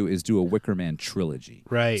to do is do a Wicker Man trilogy.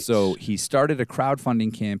 Right. So he started a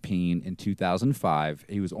crowdfunding campaign in 2005.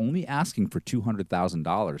 He was only asking for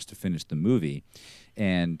 $200,000 to finish the movie.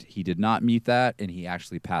 And he did not meet that, and he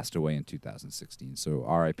actually passed away in 2016. So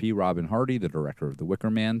R.I.P. Robin Hardy, the director of The Wicker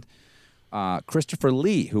Man. Christopher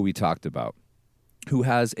Lee, who we talked about, who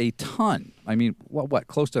has a ton. I mean, what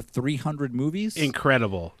close to 300 movies?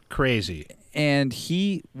 Incredible. Crazy. And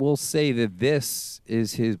he will say that this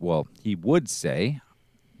is his, he would say,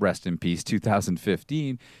 rest in peace,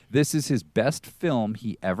 2015, this is his best film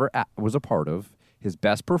he ever was a part of, his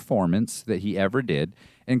best performance that he ever did.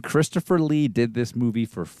 And Christopher Lee did this movie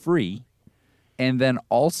for free, and then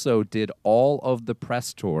also did all of the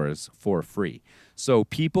press tours for free. So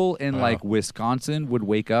people in like Wisconsin would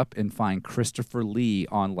wake up and find Christopher Lee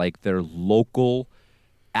on like their local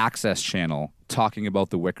access channel talking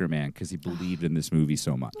about The Wicker Man because he believed in this movie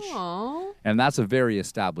so much. Aww. And that's a very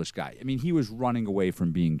established guy. I mean, he was running away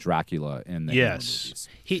from being Dracula in the Hammer movies.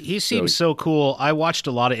 He seems so cool. I watched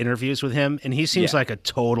a lot of interviews with him, and he seems like a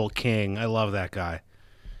total king. I love that guy.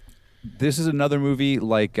 This is another movie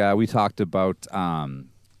like we talked about. What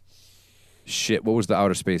was the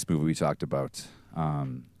outer space movie we talked about?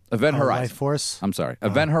 Event Horizon. Life Force? I'm sorry.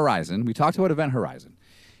 Event Horizon. We talked about Event Horizon.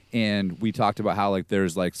 And we talked about how like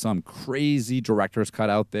there's like some crazy director's cut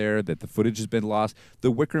out there, that the footage has been lost.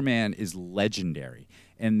 The Wicker Man is legendary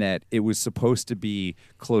in that it was supposed to be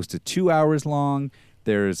close to 2 hours long.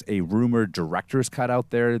 There's a rumored director's cut out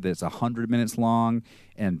there that's 100 minutes long,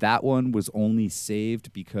 and that one was only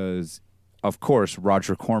saved because, of course,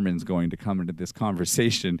 Roger Corman's going to come into this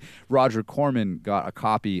conversation. Roger Corman got a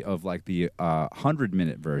copy of like the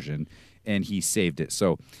 100-minute version, and he saved it.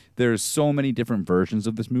 So there's so many different versions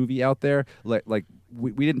of this movie out there. Like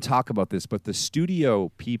we didn't talk about this, but the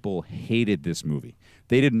studio people hated this movie.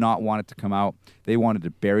 They did not want it to come out. They wanted to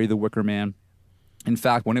bury the Wicker Man. In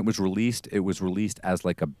fact, when it was released as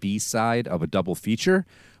like a B-side of a double feature,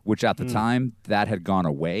 which at the time, that had gone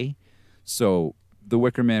away. So the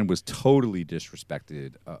Wicker Man was totally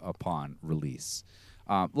disrespected upon release.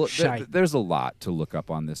 Look, there's a lot to look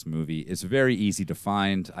up on this movie. It's very easy to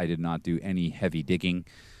find. I did not do any heavy digging.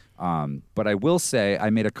 But I will say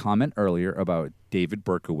I made a comment earlier about David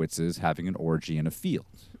Berkowitz's having an orgy in a field.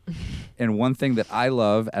 And one thing that I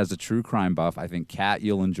love as a true crime buff, I think, Kat,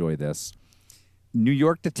 you'll enjoy this. New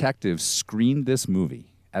York detectives screened this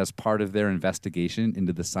movie as part of their investigation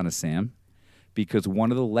into the Son of Sam because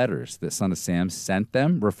one of the letters that Son of Sam sent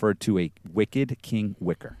them referred to a wicked King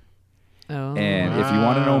Wicker. Oh. And if you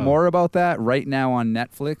want to know more about that, right now on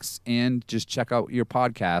Netflix, and just check out your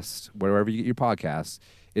podcast, wherever you get your podcasts,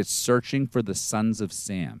 it's Searching for the Sons of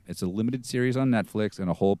Sam. It's a limited series on Netflix and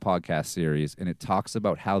a whole podcast series, and it talks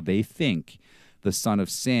about how they think the Son of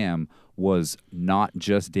Sam was not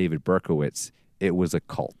just David Berkowitz, it was a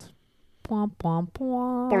cult. I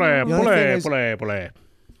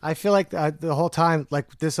feel like the whole time,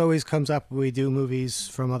 like this always comes up when we do movies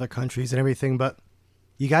from other countries and everything, but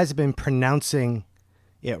you guys have been pronouncing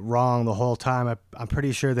it wrong the whole time. I'm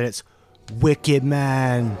pretty sure that it's Wicked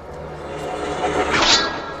Man.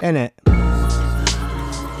 Isn't it?